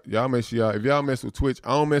subscribe. Y'all make sure if y'all mess with Twitch,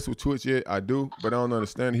 I don't mess with Twitch yet. I do, but I don't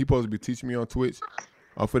understand. He supposed to be teaching me on Twitch.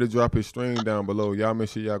 I'm finna drop his stream down below. Y'all make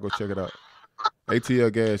sure y'all go check it out.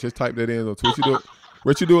 ATLGAS. Just type that in on Twitch.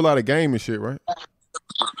 You do a lot of gaming shit, right?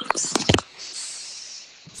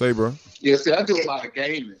 Say, bro. Yeah, see, I do a lot of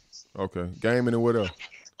gaming. Okay, gaming and what else?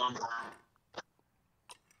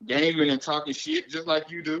 Gaming and talking shit just like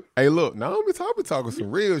you do. Hey, look, now I'm talking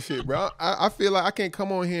some real shit, bro. I feel like I can't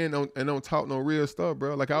come on here and don't talk no real stuff,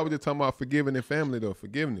 bro. Like I was just talking about forgiving and family, though.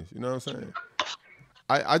 Forgiveness, you know what I'm saying?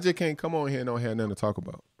 I just can't come on here and don't have nothing to talk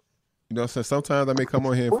about. You know what I'm saying? Sometimes I may come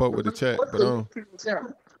on here and fuck with the chat, but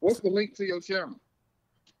what's the link to your channel?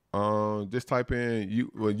 Just type in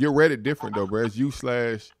your Reddit different though, bro. It's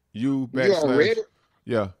 /u/. You on Reddit?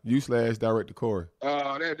 Yeah, /Director Corey.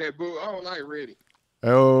 That boo. I don't like Reddit.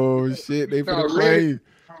 Oh shit, they finna flame you.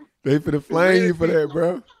 They finna flame you for that,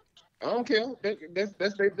 bro. I don't care. That's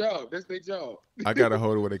their job. That's their job. I gotta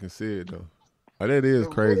hold it where they can see it though. Oh, that is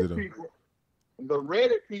crazy though. The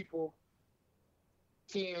Reddit people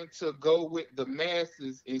tend to go with the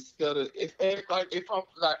masses instead of if I'm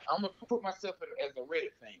gonna put myself as a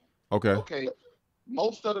Reddit fan. Okay.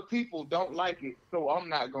 Most of the people don't like it, so I'm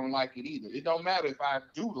not gonna like it either. It don't matter if I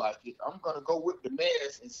do like it. I'm gonna go with the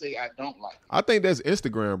mass and say I don't like it. I think that's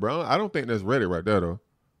Instagram, bro. I don't think that's Reddit right there though.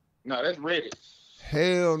 No, that's Reddit.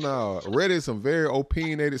 Hell no. Reddit is some very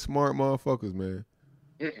opinionated, smart motherfuckers, man.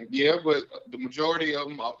 Yeah, but the majority of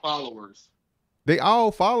them are followers. They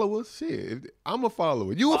all followers. Shit, I'm a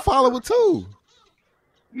follower. You a follower too.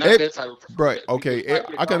 Not that type of bro. Okay,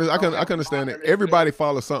 I can understand it. Everybody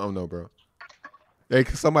follows something though, bro.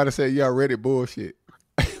 Somebody said y'all Reddit bullshit.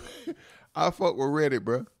 I fuck with Reddit,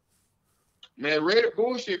 bro. Man, Reddit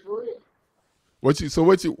bullshit for real. What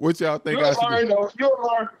y'all think? You'll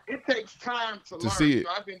learn. It takes time to learn. See it.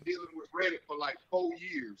 So I've been dealing with Reddit for like 4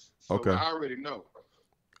 years. So okay. I already know.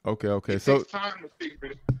 Okay. It So takes time to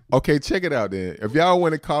figure it. okay, check it out then. If y'all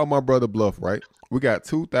want to call my brother bluff, right? We got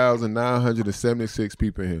 2,976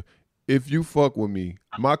 people in here. If you fuck with me,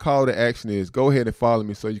 my call to action is go ahead and follow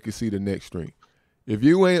me so you can see the next stream. If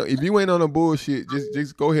you ain't on the bullshit,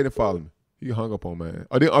 just go ahead and follow me. He hung up on man.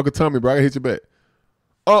 Oh, then Uncle Tommy, bro, I gotta hit you back.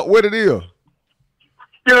 What it is?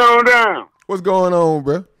 Get on down. What's going on,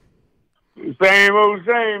 bro? Same old.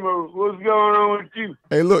 What's going on with you?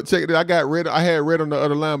 Hey, look, check it out. I had Red on the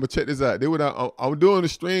other line, but check this out. I'm doing a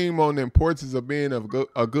stream on the importance of being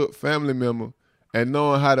a good family member and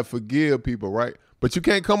knowing how to forgive people, right? But you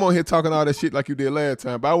can't come on here talking all that shit like you did last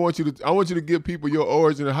time. But I want you to give people your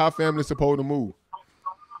origin and how family's supposed to move.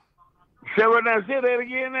 Say that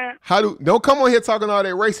again now? Don't come on here talking all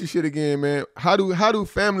that racist shit again, man. How do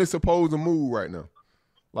families supposed to move right now?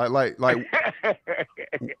 Like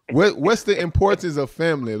what's the importance of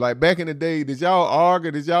family? Like back in the day, did y'all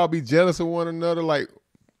argue? Did y'all be jealous of one another? Like,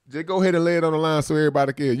 just go ahead and lay it on the line so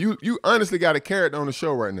everybody can hear. You honestly got a character on the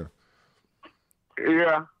show right now.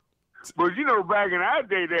 Yeah. But back in our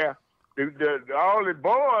day there, all the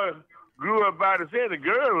boys grew up by the side. The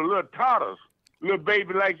girls were little toddlers, little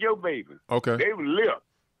baby like your baby. Okay. They were little.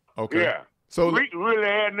 Okay. Yeah. So we really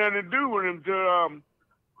had nothing to do with them till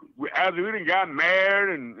after we done got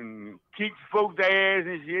married and kicked folks' ass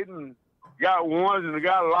and shit and got ones and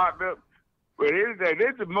got locked up. But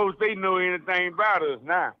it's the most they know anything about us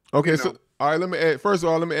now. Okay, so all right, first of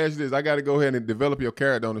all, let me ask you this. I got to go ahead and develop your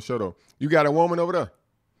character on the show, though. You got a woman over there?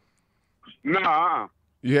 No.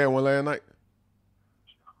 You had one last night?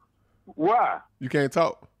 Why? You can't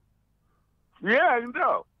talk? Yeah, I can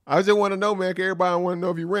talk. I just want to know, man. Everybody want to know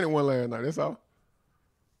if you rented one last night. That's all.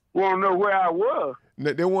 Want to know where I was?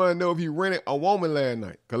 They want to know if you rented a woman last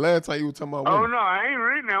night. Because last time you were talking about women. Oh, no, I ain't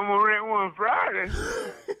renting. I'm going to rent one Friday.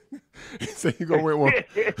 So you going to rent one?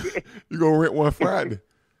 You going to rent one Friday?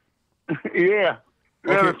 Yeah.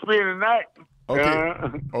 Let us spend the night.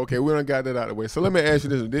 Okay, we done got that out of the way. So let me ask you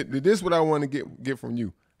this. This is what I want to get from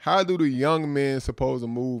you. How do the young men supposed to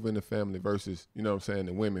move in the family versus,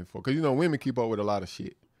 the women? Because, women keep up with a lot of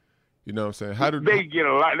shit. You know what I'm saying? How do they get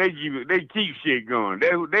a lot? They keep shit going. They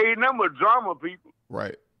ain't number drama people.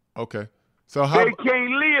 Right. Okay. So how they can't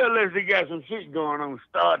live unless they got some shit going on.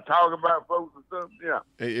 Start talking about folks and stuff. Yeah.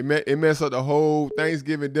 It mess up the whole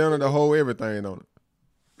Thanksgiving dinner, the whole everything on it.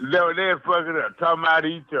 They're fucking up, talking about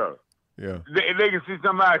each other. Yeah. They can see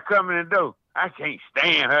somebody coming in the door. I can't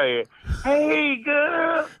stand her. Hey,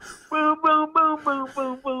 girl. Boom, boom, boom, boom,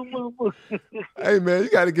 boom, boom, boom, boom. Hey, man, you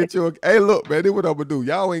got to get your... Hey, look, man, this what I'm going to do.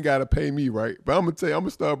 Y'all ain't got to pay me, right? But I'm going to tell you, I'm going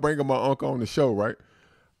to start bringing my uncle on the show, right?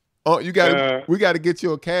 We got to get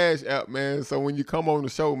you a cash app, man, so when you come on the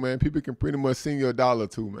show, man, people can pretty much send you $1 or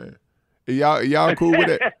 $2, man. Y'all cool with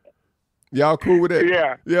that? Y'all cool with that?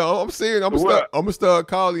 Yeah. Yeah, I'm serious. I'm gonna start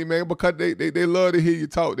calling you, man, because they love to hear you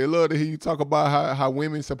talk. They love to hear you talk about how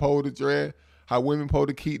women supposed to dress, how women supposed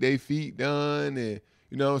to keep their feet done, and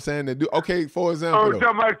you know what I'm saying? They do. Okay, for example. Oh,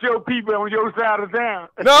 talking about your people on your side of town.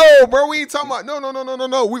 No, bro, we ain't talking about no.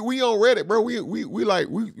 We on Reddit, bro.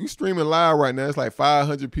 We streaming live right now. It's like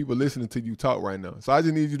 500 people listening to you talk right now. So I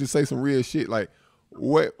just need you to say some real shit. Like,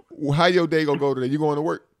 how your day gonna go today? You going to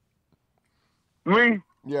work? Me?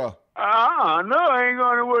 Yeah. No, I ain't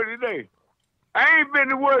going to work today. I ain't been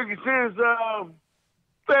to work since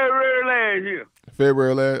February last year.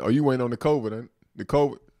 February last? Oh, you went on the COVID, huh? The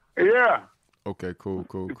COVID? Yeah. Okay, cool.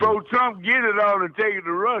 Before Trump get it all and take it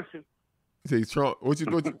to Russia. See, Trump, what you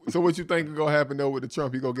think is going to happen, though, with the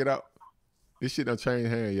Trump? He going to get out? This shit done changed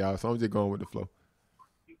hands, y'all, so I'm just going with the flow.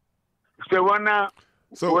 So what now?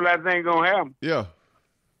 So what I think going to happen? Yeah.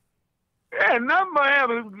 Yeah, nothing gonna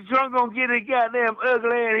happen. Trump gonna get his goddamn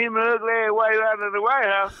ugly ass, him and ugly ass wife out of the White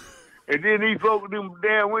House. And then these folks, them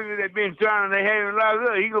damn women that been trying to have him locked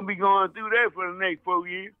up, he gonna be going through that for the next 4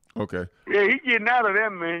 years. Okay. Yeah, he getting out of that,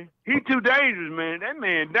 man. He too dangerous, man. That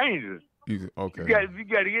man dangerous. Okay. You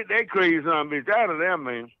got to get that crazy son of a bitch out of there,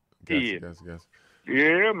 man. Gotcha.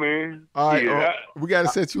 Yeah, man. All right, we gotta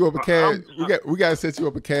set you up a cash. We gotta set you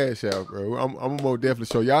up a cash out, bro. I'm gonna definitely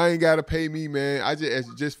show y'all ain't gotta pay me, man. I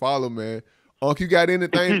just follow, man. You got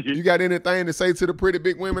anything? You got anything to say to the pretty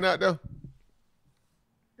big women out there?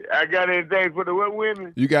 I got anything for the what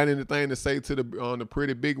women? You got anything to say to the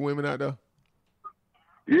pretty big women out there?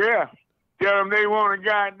 Yeah, tell them they want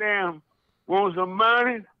some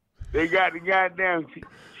money. They got to goddamn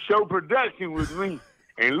show production with me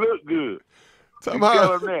and look good. Tell them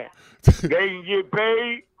that. They can get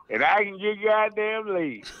paid, and I can get goddamn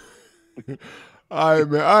laid. All right,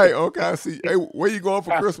 man. All right, okay, I see. Hey, where you going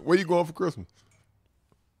for Christmas?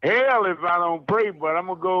 hell if I don't pray, but I'm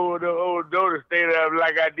going to go to the old daughter, stay there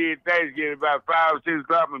like I did Thanksgiving, about 5 or 6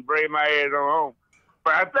 o'clock and bring my ass on home.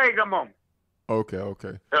 But I think I'm on. Okay.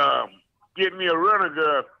 Get me a runner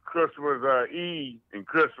girl Christmas Eve and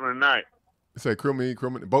Christmas night. You say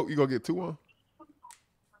criminal, both you gonna get 2 on?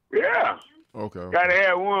 Yeah. Okay. Gotta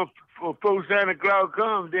have one before Santa Claus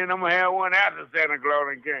comes, then I'm gonna have one after Santa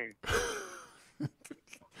Claus came.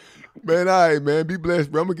 Man, all right, man. Be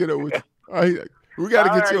blessed, bro. I'm gonna get up with you. All right. We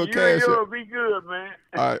gotta get you a cash. You'll be good, man.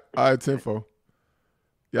 All right, tenfold.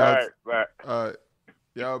 Y'all, all right, bye. All right.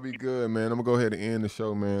 Y'all be good, man. I'm gonna go ahead and end the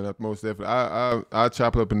show, man. Most definitely. I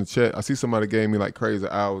chop it up in the chat. I see somebody gave me like crazy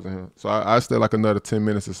hours in here, so I stay like another 10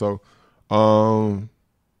 minutes or so.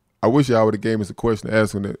 I wish y'all would have gave me some question to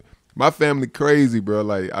ask on it. My family crazy, bro.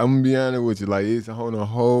 Like, I'm gonna be honest with you. Like, it's on a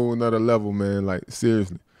whole nother level, man. Like,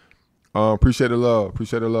 seriously. Appreciate the love.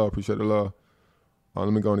 Appreciate the love.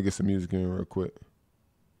 Let me go and get some music in real quick.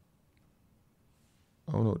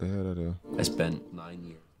 I don't know what the hell that is. I spent 9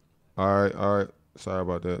 years. All right. Sorry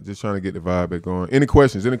about that. Just trying to get the vibe back going. Any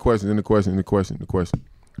questions? To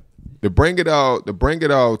bring it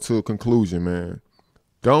out to a conclusion, man.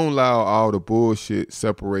 Don't allow all the bullshit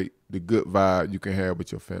separate the good vibe you can have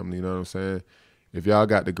with your family. You know what I'm saying? If y'all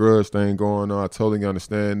got the grudge thing going on, I totally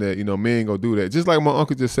understand that. You know, men gonna do that. Just like my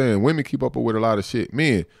uncle just saying, women keep up with a lot of shit.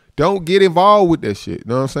 Men, don't get involved with that shit. You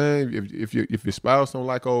know what I'm saying? If your spouse don't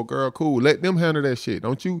like old girl, cool. Let them handle that shit.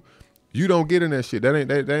 Don't you don't get in that shit. That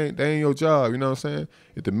ain't your job. You know what I'm saying?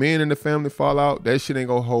 If the men in the family fall out, that shit ain't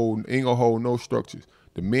gonna hold no structures.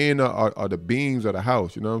 The men are the beams of the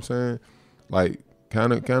house. You know what I'm saying? Like,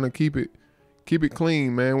 kind of keep it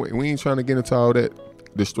clean, man. We ain't trying to get into all that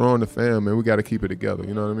destroying the family, man. We got to keep it together.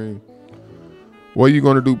 You know what I mean? What are you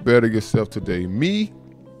gonna do better yourself today? Me?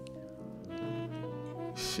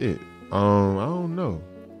 Shit. I don't know.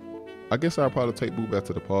 I guess I'll probably take Boo back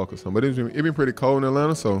to the park or something. But it's been pretty cold in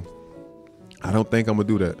Atlanta, so I don't think I'm gonna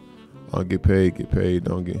do that. I'll get paid.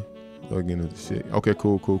 Don't get into the shit. Okay,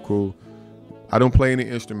 cool. I don't play any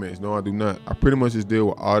instruments. No, I do not. I pretty much just deal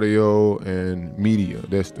with audio and media.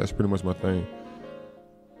 That's pretty much my thing.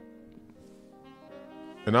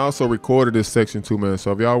 And I also recorded this section too, man.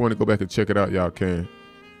 So if y'all want to go back and check it out, y'all can.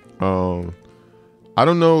 I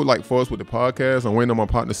don't know, like for us with the podcast, I'm waiting on my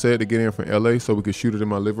partner Seth to get in from LA so we could shoot it in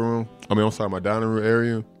my living room. My dining room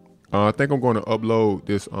area. I think I'm going to upload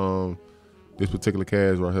this particular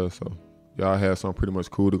cast right here. So y'all have something pretty much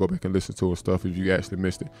cool to go back and listen to and stuff if you actually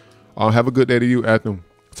missed it. Have a good day to you, Atham.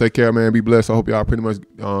 Take care, man. Be blessed. I hope y'all pretty much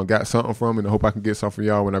got something from it. I hope I can get something from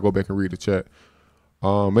y'all when I go back and read the chat.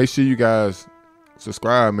 Make sure you guys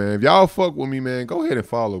subscribe, man. If y'all fuck with me, man, go ahead and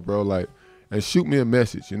follow, bro. Like, and shoot me a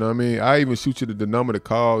message. You know what I mean? I even shoot you the number to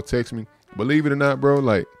call, text me. Believe it or not, bro,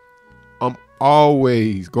 like, I'm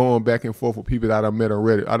always going back and forth with people that I met on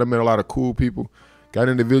Reddit. I done met a lot of cool people. Got an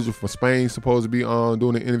individual from Spain supposed to be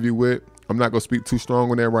doing an interview with. I'm not going to speak too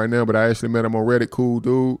strong on that right now, but I actually met him on Reddit. Cool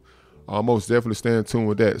dude. Most definitely stay in tune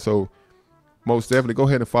with that. So most definitely go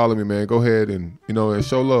ahead and follow me, man. Go ahead and, and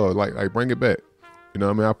show love. Like bring it back. You know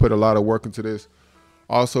what I mean? I put a lot of work into this.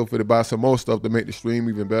 Also, for to buy some more stuff to make the stream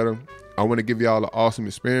even better. I want to give y'all an awesome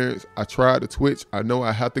experience. I tried the Twitch. I know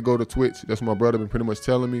I have to go to Twitch. That's what my brother been pretty much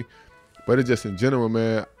telling me. But it's just in general,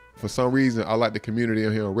 man. For some reason, I like the community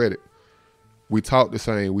in here on Reddit. We talk the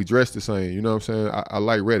same. We dress the same. You know what I'm saying? I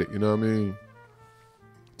like Reddit. You know what I mean?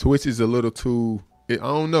 Twitch is a little too, I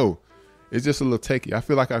don't know. It's just a little techie. I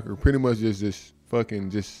feel like I could pretty much just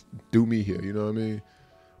do me here. You know what I mean?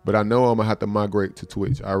 But I know I'm going to have to migrate to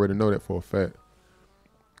Twitch. I already know that for a fact.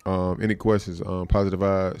 Any questions? Positive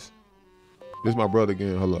vibes. This is my brother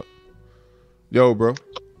again. Hold up. Yo, bro.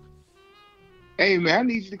 Hey, man, I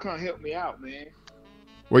need you to come help me out, man.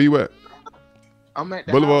 Where you at? I'm at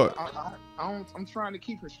the Boulevard. I'm trying to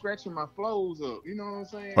keep from scratching my flows up. You know what I'm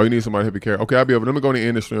saying? Oh, you need somebody to help you carry. Okay, I'll be over. Let me go in the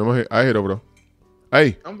industry. I head over though.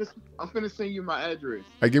 Hey. I'm finna send you my address.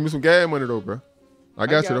 Hey, give me some gas money though, bro. I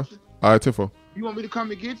got you though. All right, Tiffo. You want me to come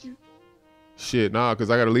and get you? Shit, nah, because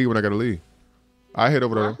I got to leave when I got to leave. I head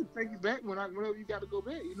over there. I can take you back whenever you got to go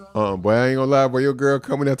back, you know. Boy, I ain't gonna lie, boy. Your girl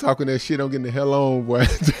coming there talking that shit. I'm getting the hell on, boy.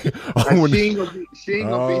 She ain't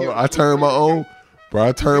gonna be here. I turned my own, bro.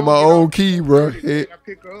 I turned my own key, bro. I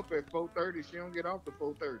pick her up at 4:30. She don't get off at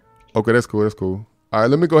 4:30. Okay, that's cool. That's cool. All right,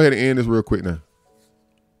 let me go ahead and end this real quick now.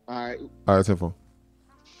 All right. All right, telephone.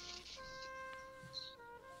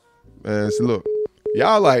 Man, so look.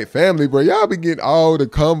 Y'all like family, bro. Y'all be getting all the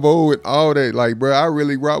combo and all that. Like, bro, I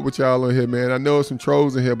really rock with y'all on here, man. I know there's some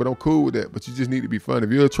trolls in here, but I'm cool with that. But you just need to be funny.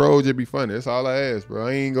 If you're a troll, just be funny. That's all I ask, bro.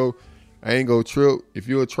 I ain't go trip. If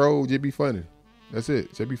you're a troll, just be funny. That's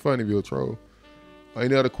it. Just be funny if you're a troll.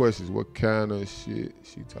 Any other questions? What kind of shit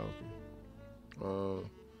she talking?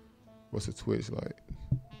 What's a Twitch like?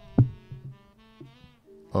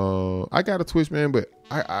 I got a Twitch, man, but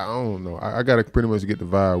I don't know. I gotta pretty much get the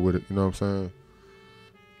vibe with it. You know what I'm saying?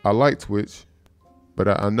 I like Twitch, but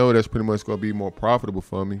I know that's pretty much gonna be more profitable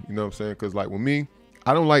for me. You know what I'm saying? Because like with me,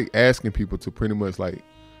 I don't like asking people to pretty much like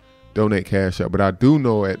donate cash out, but I do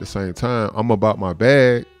know at the same time I'm about my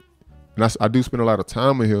bag, and I do spend a lot of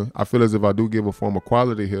time in here. I feel as if I do give a form of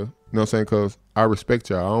quality here. You know what I'm saying? Because I respect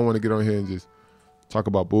y'all. I don't want to get on here and just talk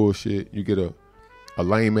about bullshit. You get a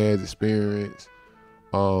lame ass experience.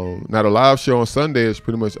 Now the live show on Sunday is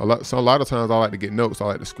pretty much a lot of times I like to get notes. I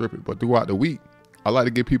like to script it, but throughout the week, I like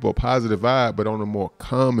to give people a positive vibe, but on a more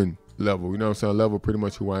common level. You know what I'm saying? A level pretty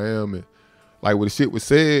much who I am, and like when the shit was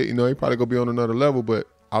said, you know, he probably gonna be on another level, but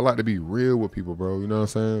I like to be real with people, bro. You know what I'm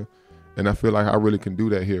saying? And I feel like I really can do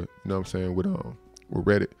that here. You know what I'm saying? With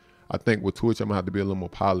Reddit. I think with Twitch, I'm gonna have to be a little more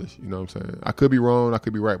polished. You know what I'm saying? I could be wrong, I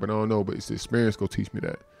could be right, but I don't know. But it's the experience gonna teach me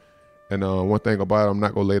that. And one thing about it, I'm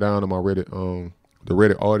not gonna lay down on my Reddit, the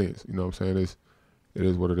Reddit audience. You know what I'm saying? It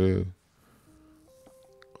is what it is.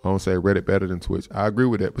 I don't say Reddit better than Twitch. I agree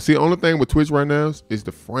with that. But see, the only thing with Twitch right now is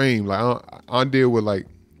the frame. Like I deal with like,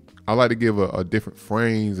 I like to give a different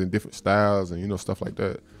frames and different styles and, you know, stuff like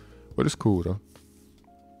that. But it's cool though.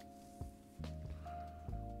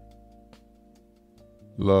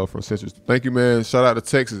 Love from Central. Thank you, man. Shout out to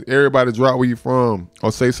Texas. Everybody drop where you from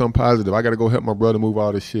or say something positive. I got to go help my brother move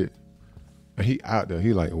all this shit. And he out there.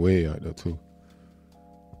 He like way out there too.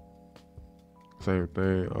 Same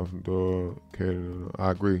thing. Off the door.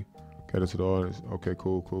 I agree. Cater to the audience. Okay,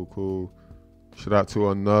 cool. Shout out to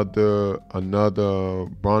another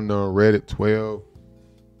Brunner Reddit 12.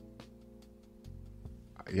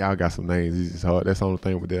 Y'all got some names. It's just hard. That's the only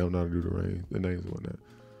thing with them not to do the names and whatnot.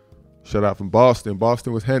 Shout out from Boston.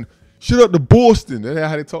 Boston was handing. Shout out to Boston. That's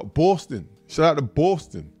how they talk. Boston. Shout out to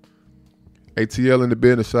Boston. ATL in the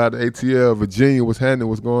business. Shout out to ATL. Virginia was handing.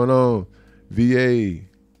 What's going on? VA.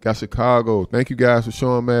 Got Chicago. Thank you guys for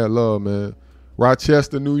showing mad love, man.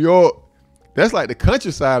 Rochester, New York. That's like the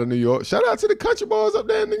countryside of New York. Shout out to the country boys up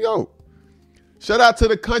there in New York. Shout out to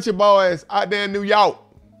the country boys out there in New York.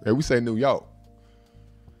 Yeah, we say New York.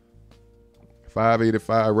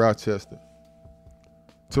 585 Rochester.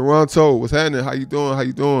 Toronto, what's happening? How you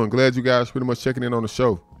doing? Glad you guys pretty much checking in on the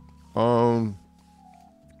show.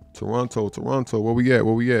 Toronto, where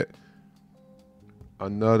we at?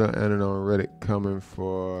 Another anime on Reddit coming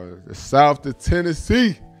for the South to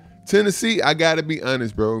Tennessee. Tennessee, I gotta be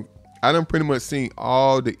honest, bro. I done pretty much seen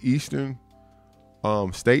all the eastern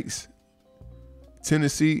states.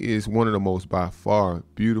 Tennessee is one of the most by far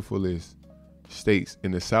beautifulest states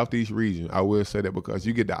in the southeast region. I will say that because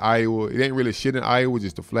you get to Iowa. It ain't really shit in Iowa,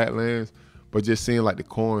 just the flatlands. But just seeing like the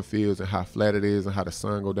cornfields and how flat it is and how the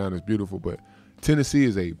sun go down is beautiful. But Tennessee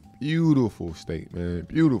is a beautiful state, man.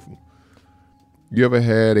 Beautiful. You ever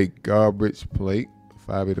had a garbage plate?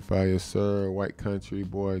 585, yes, sir. White country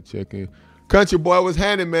boy checking. Country boy was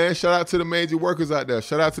handing, man. Shout out to the major workers out there.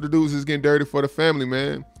 Shout out to the dudes who's getting dirty for the family,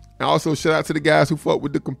 man. And also shout out to the guys who fuck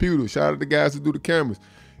with the computer. Shout out to the guys who do the cameras.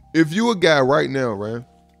 If you a guy right now, right,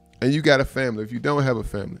 and you got a family, if you don't have a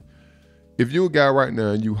family, if you a guy right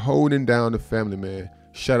now and you holding down the family, man,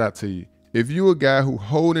 shout out to you. If you a guy who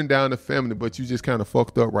holding down the family, but you just kind of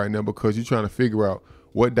fucked up right now because you're trying to figure out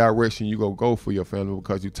what direction you gonna go for your family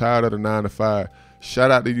because you're tired of the 9 to 5,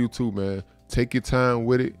 shout out to you too, man. Take your time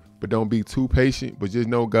with it, but don't be too patient, but just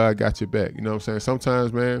know God got your back. You know what I'm saying?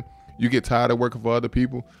 Sometimes, man, you get tired of working for other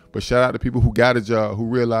people, but shout out to people who got a job, who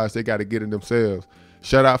realize they got to get it themselves.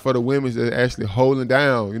 Shout out for the women that actually holding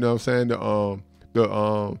down, you know what I'm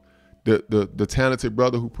saying? The talented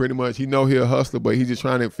brother who pretty much, he know he a hustler, but he just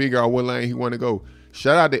trying to figure out what lane he want to go.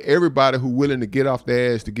 Shout out to everybody who willing to get off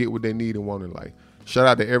their ass to get what they need and want in life. Shout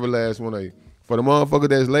out to every last one of you. For the motherfucker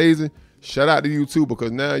that's lazy, shout out to you too,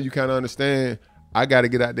 because now you kind of understand I got to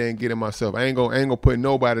get out there and get it myself. I ain't gonna put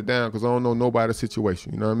nobody down because I don't know nobody's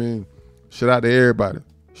situation. You know what I mean? Shout out to everybody.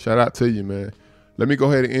 Shout out to you, man. Let me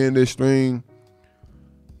go ahead and end this stream.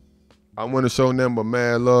 I want to show them but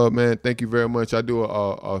mad love, man. Thank you very much. I do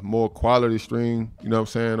a more quality stream, you know what I'm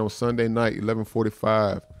saying, on Sunday night,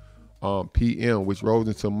 11:45 p.m., which rolls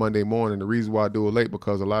into Monday morning. The reason why I do it late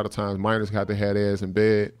because a lot of times minors have to have their ass in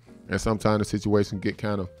bed, and sometimes the situation get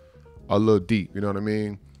kind of a little deep, you know what I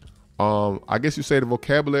mean? I guess you say the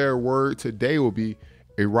vocabulary word today will be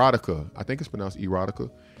erotica. I think it's pronounced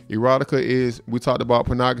erotica. Erotica is, we talked about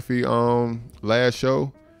pornography last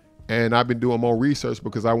show, and I've been doing more research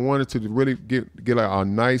because I wanted to really get like a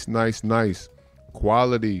nice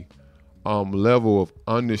quality level of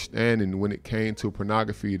understanding when it came to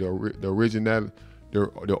pornography, the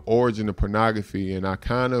the origin of pornography, and I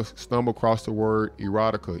kind of stumbled across the word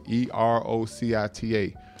erotica,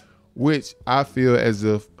 EROCITA, which I feel as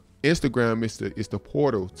if Instagram is the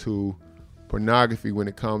portal to pornography when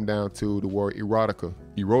it comes down to the word erotica,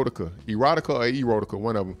 or erotica,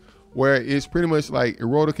 one of them, where it's pretty much like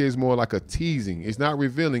erotica is more like a teasing. It's not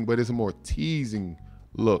revealing, but it's a more teasing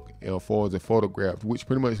look, for the photograph, which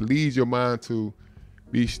pretty much leads your mind to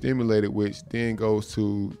be stimulated, which then goes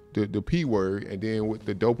to the P word, and then with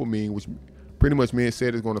the dopamine, which pretty much me and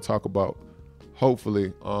Seth is going to talk about,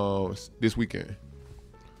 hopefully, this weekend.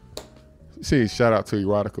 See, shout out to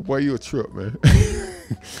erotica. Boy, you a trip, man.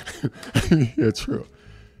 You're a trip.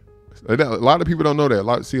 A lot of people don't know that.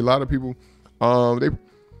 A lot of people,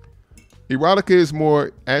 erotica is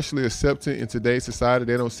more actually accepted in today's society.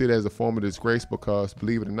 They don't see it as a form of disgrace because,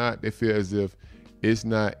 believe it or not, they feel as if it's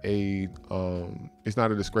not a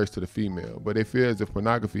disgrace to the female, but they feel as if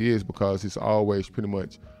pornography is, because it's always pretty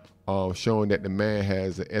much showing that the man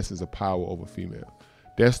has the essence of power over female.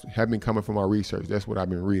 That's have been coming from my research. That's what I've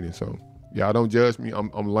been reading. So y'all don't judge me.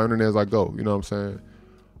 I'm learning as I go. You know what I'm saying?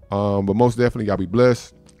 But most definitely, y'all be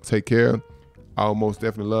blessed. Take care. I'll most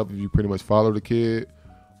definitely love if you pretty much follow the kid.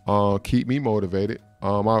 Keep me motivated.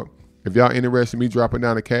 If y'all interested in me dropping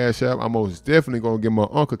down the Cash App, I'm most definitely gonna give my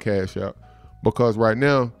uncle Cash App, because right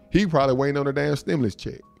now he probably waiting on a damn stimulus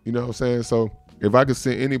check. You know what I'm saying? So if I could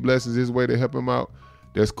send any blessings his way to help him out,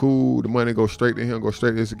 that's cool. The money goes straight to him, go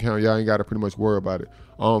straight to his account. Y'all ain't got to pretty much worry about it.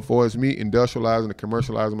 For as me industrializing and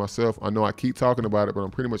commercializing myself, I know I keep talking about it, but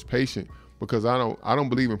I'm pretty much patient, because I don't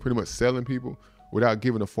believe in pretty much selling people without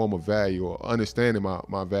giving a form of value or understanding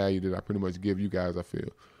my value that I pretty much give you guys, I feel.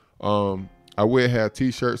 I will have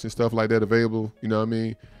t-shirts and stuff like that available, you know what I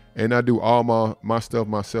mean? And I do all my stuff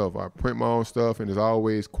myself. I print my own stuff, and it's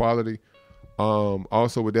always quality.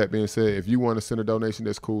 Also, with that being said, if you want to send a donation,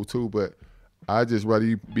 that's cool too, but I just rather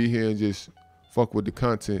you be here and just fuck with the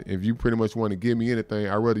content. If you pretty much want to give me anything,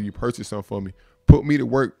 I'd rather you purchase something for me. Put me to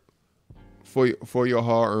work for your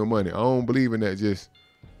hard-earned money. I don't believe in that just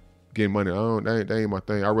getting money. That ain't my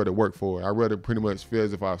thing. I'd rather work for it. I'd rather pretty much feel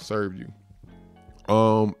as if I served you.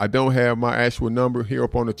 I don't have my actual number here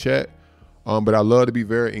up on the chat, but I love to be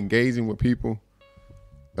very engaging with people,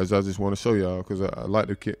 as I just want to show y'all, because I like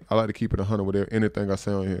to keep it 100 with anything I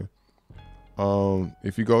say on here.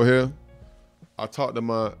 If you go here,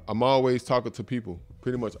 I'm always talking to people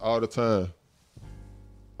pretty much all the time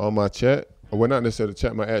on my chat. Well, not necessarily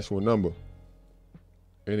chat, my actual number.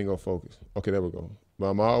 It ain't gonna focus. Okay, there we go.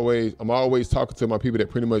 But I'm always talking to my people that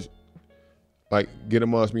pretty much like get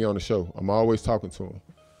amongst me on the show. I'm always talking to them.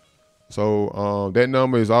 So that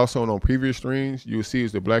number is also on previous streams. You'll see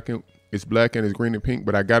it's black and it's green and pink.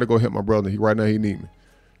 But I gotta go help my brother. Right now he need me.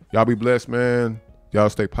 Y'all be blessed, man. Y'all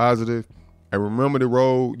stay positive. And remember the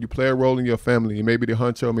role, you play a role in your family. It may be the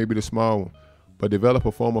honcho, maybe the small one, but develop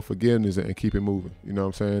a form of forgiveness and keep it moving. You know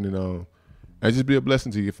what I'm saying? And just be a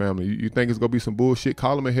blessing to your family. You think it's gonna be some bullshit,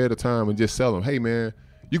 call them ahead of time and just sell them. Hey man,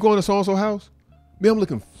 you going to so-and-so house? Man, I'm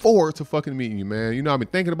looking forward to fucking meeting you, man. You know, I've been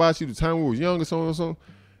thinking about you the time we was young or so.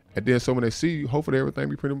 And then so when they see you, hopefully everything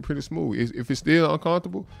be pretty smooth. If it's still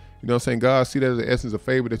uncomfortable, you know what I'm saying? God see that as the essence of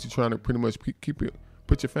favor that you're trying to pretty much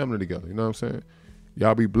put your family together. You know what I'm saying?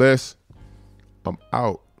 Y'all be blessed. I'm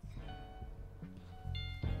out.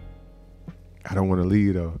 I don't want to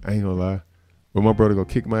leave though. I ain't gonna lie. But my brother gonna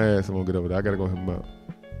kick my ass. I'm gonna get over there. I gotta go help him out.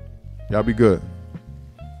 Y'all be good.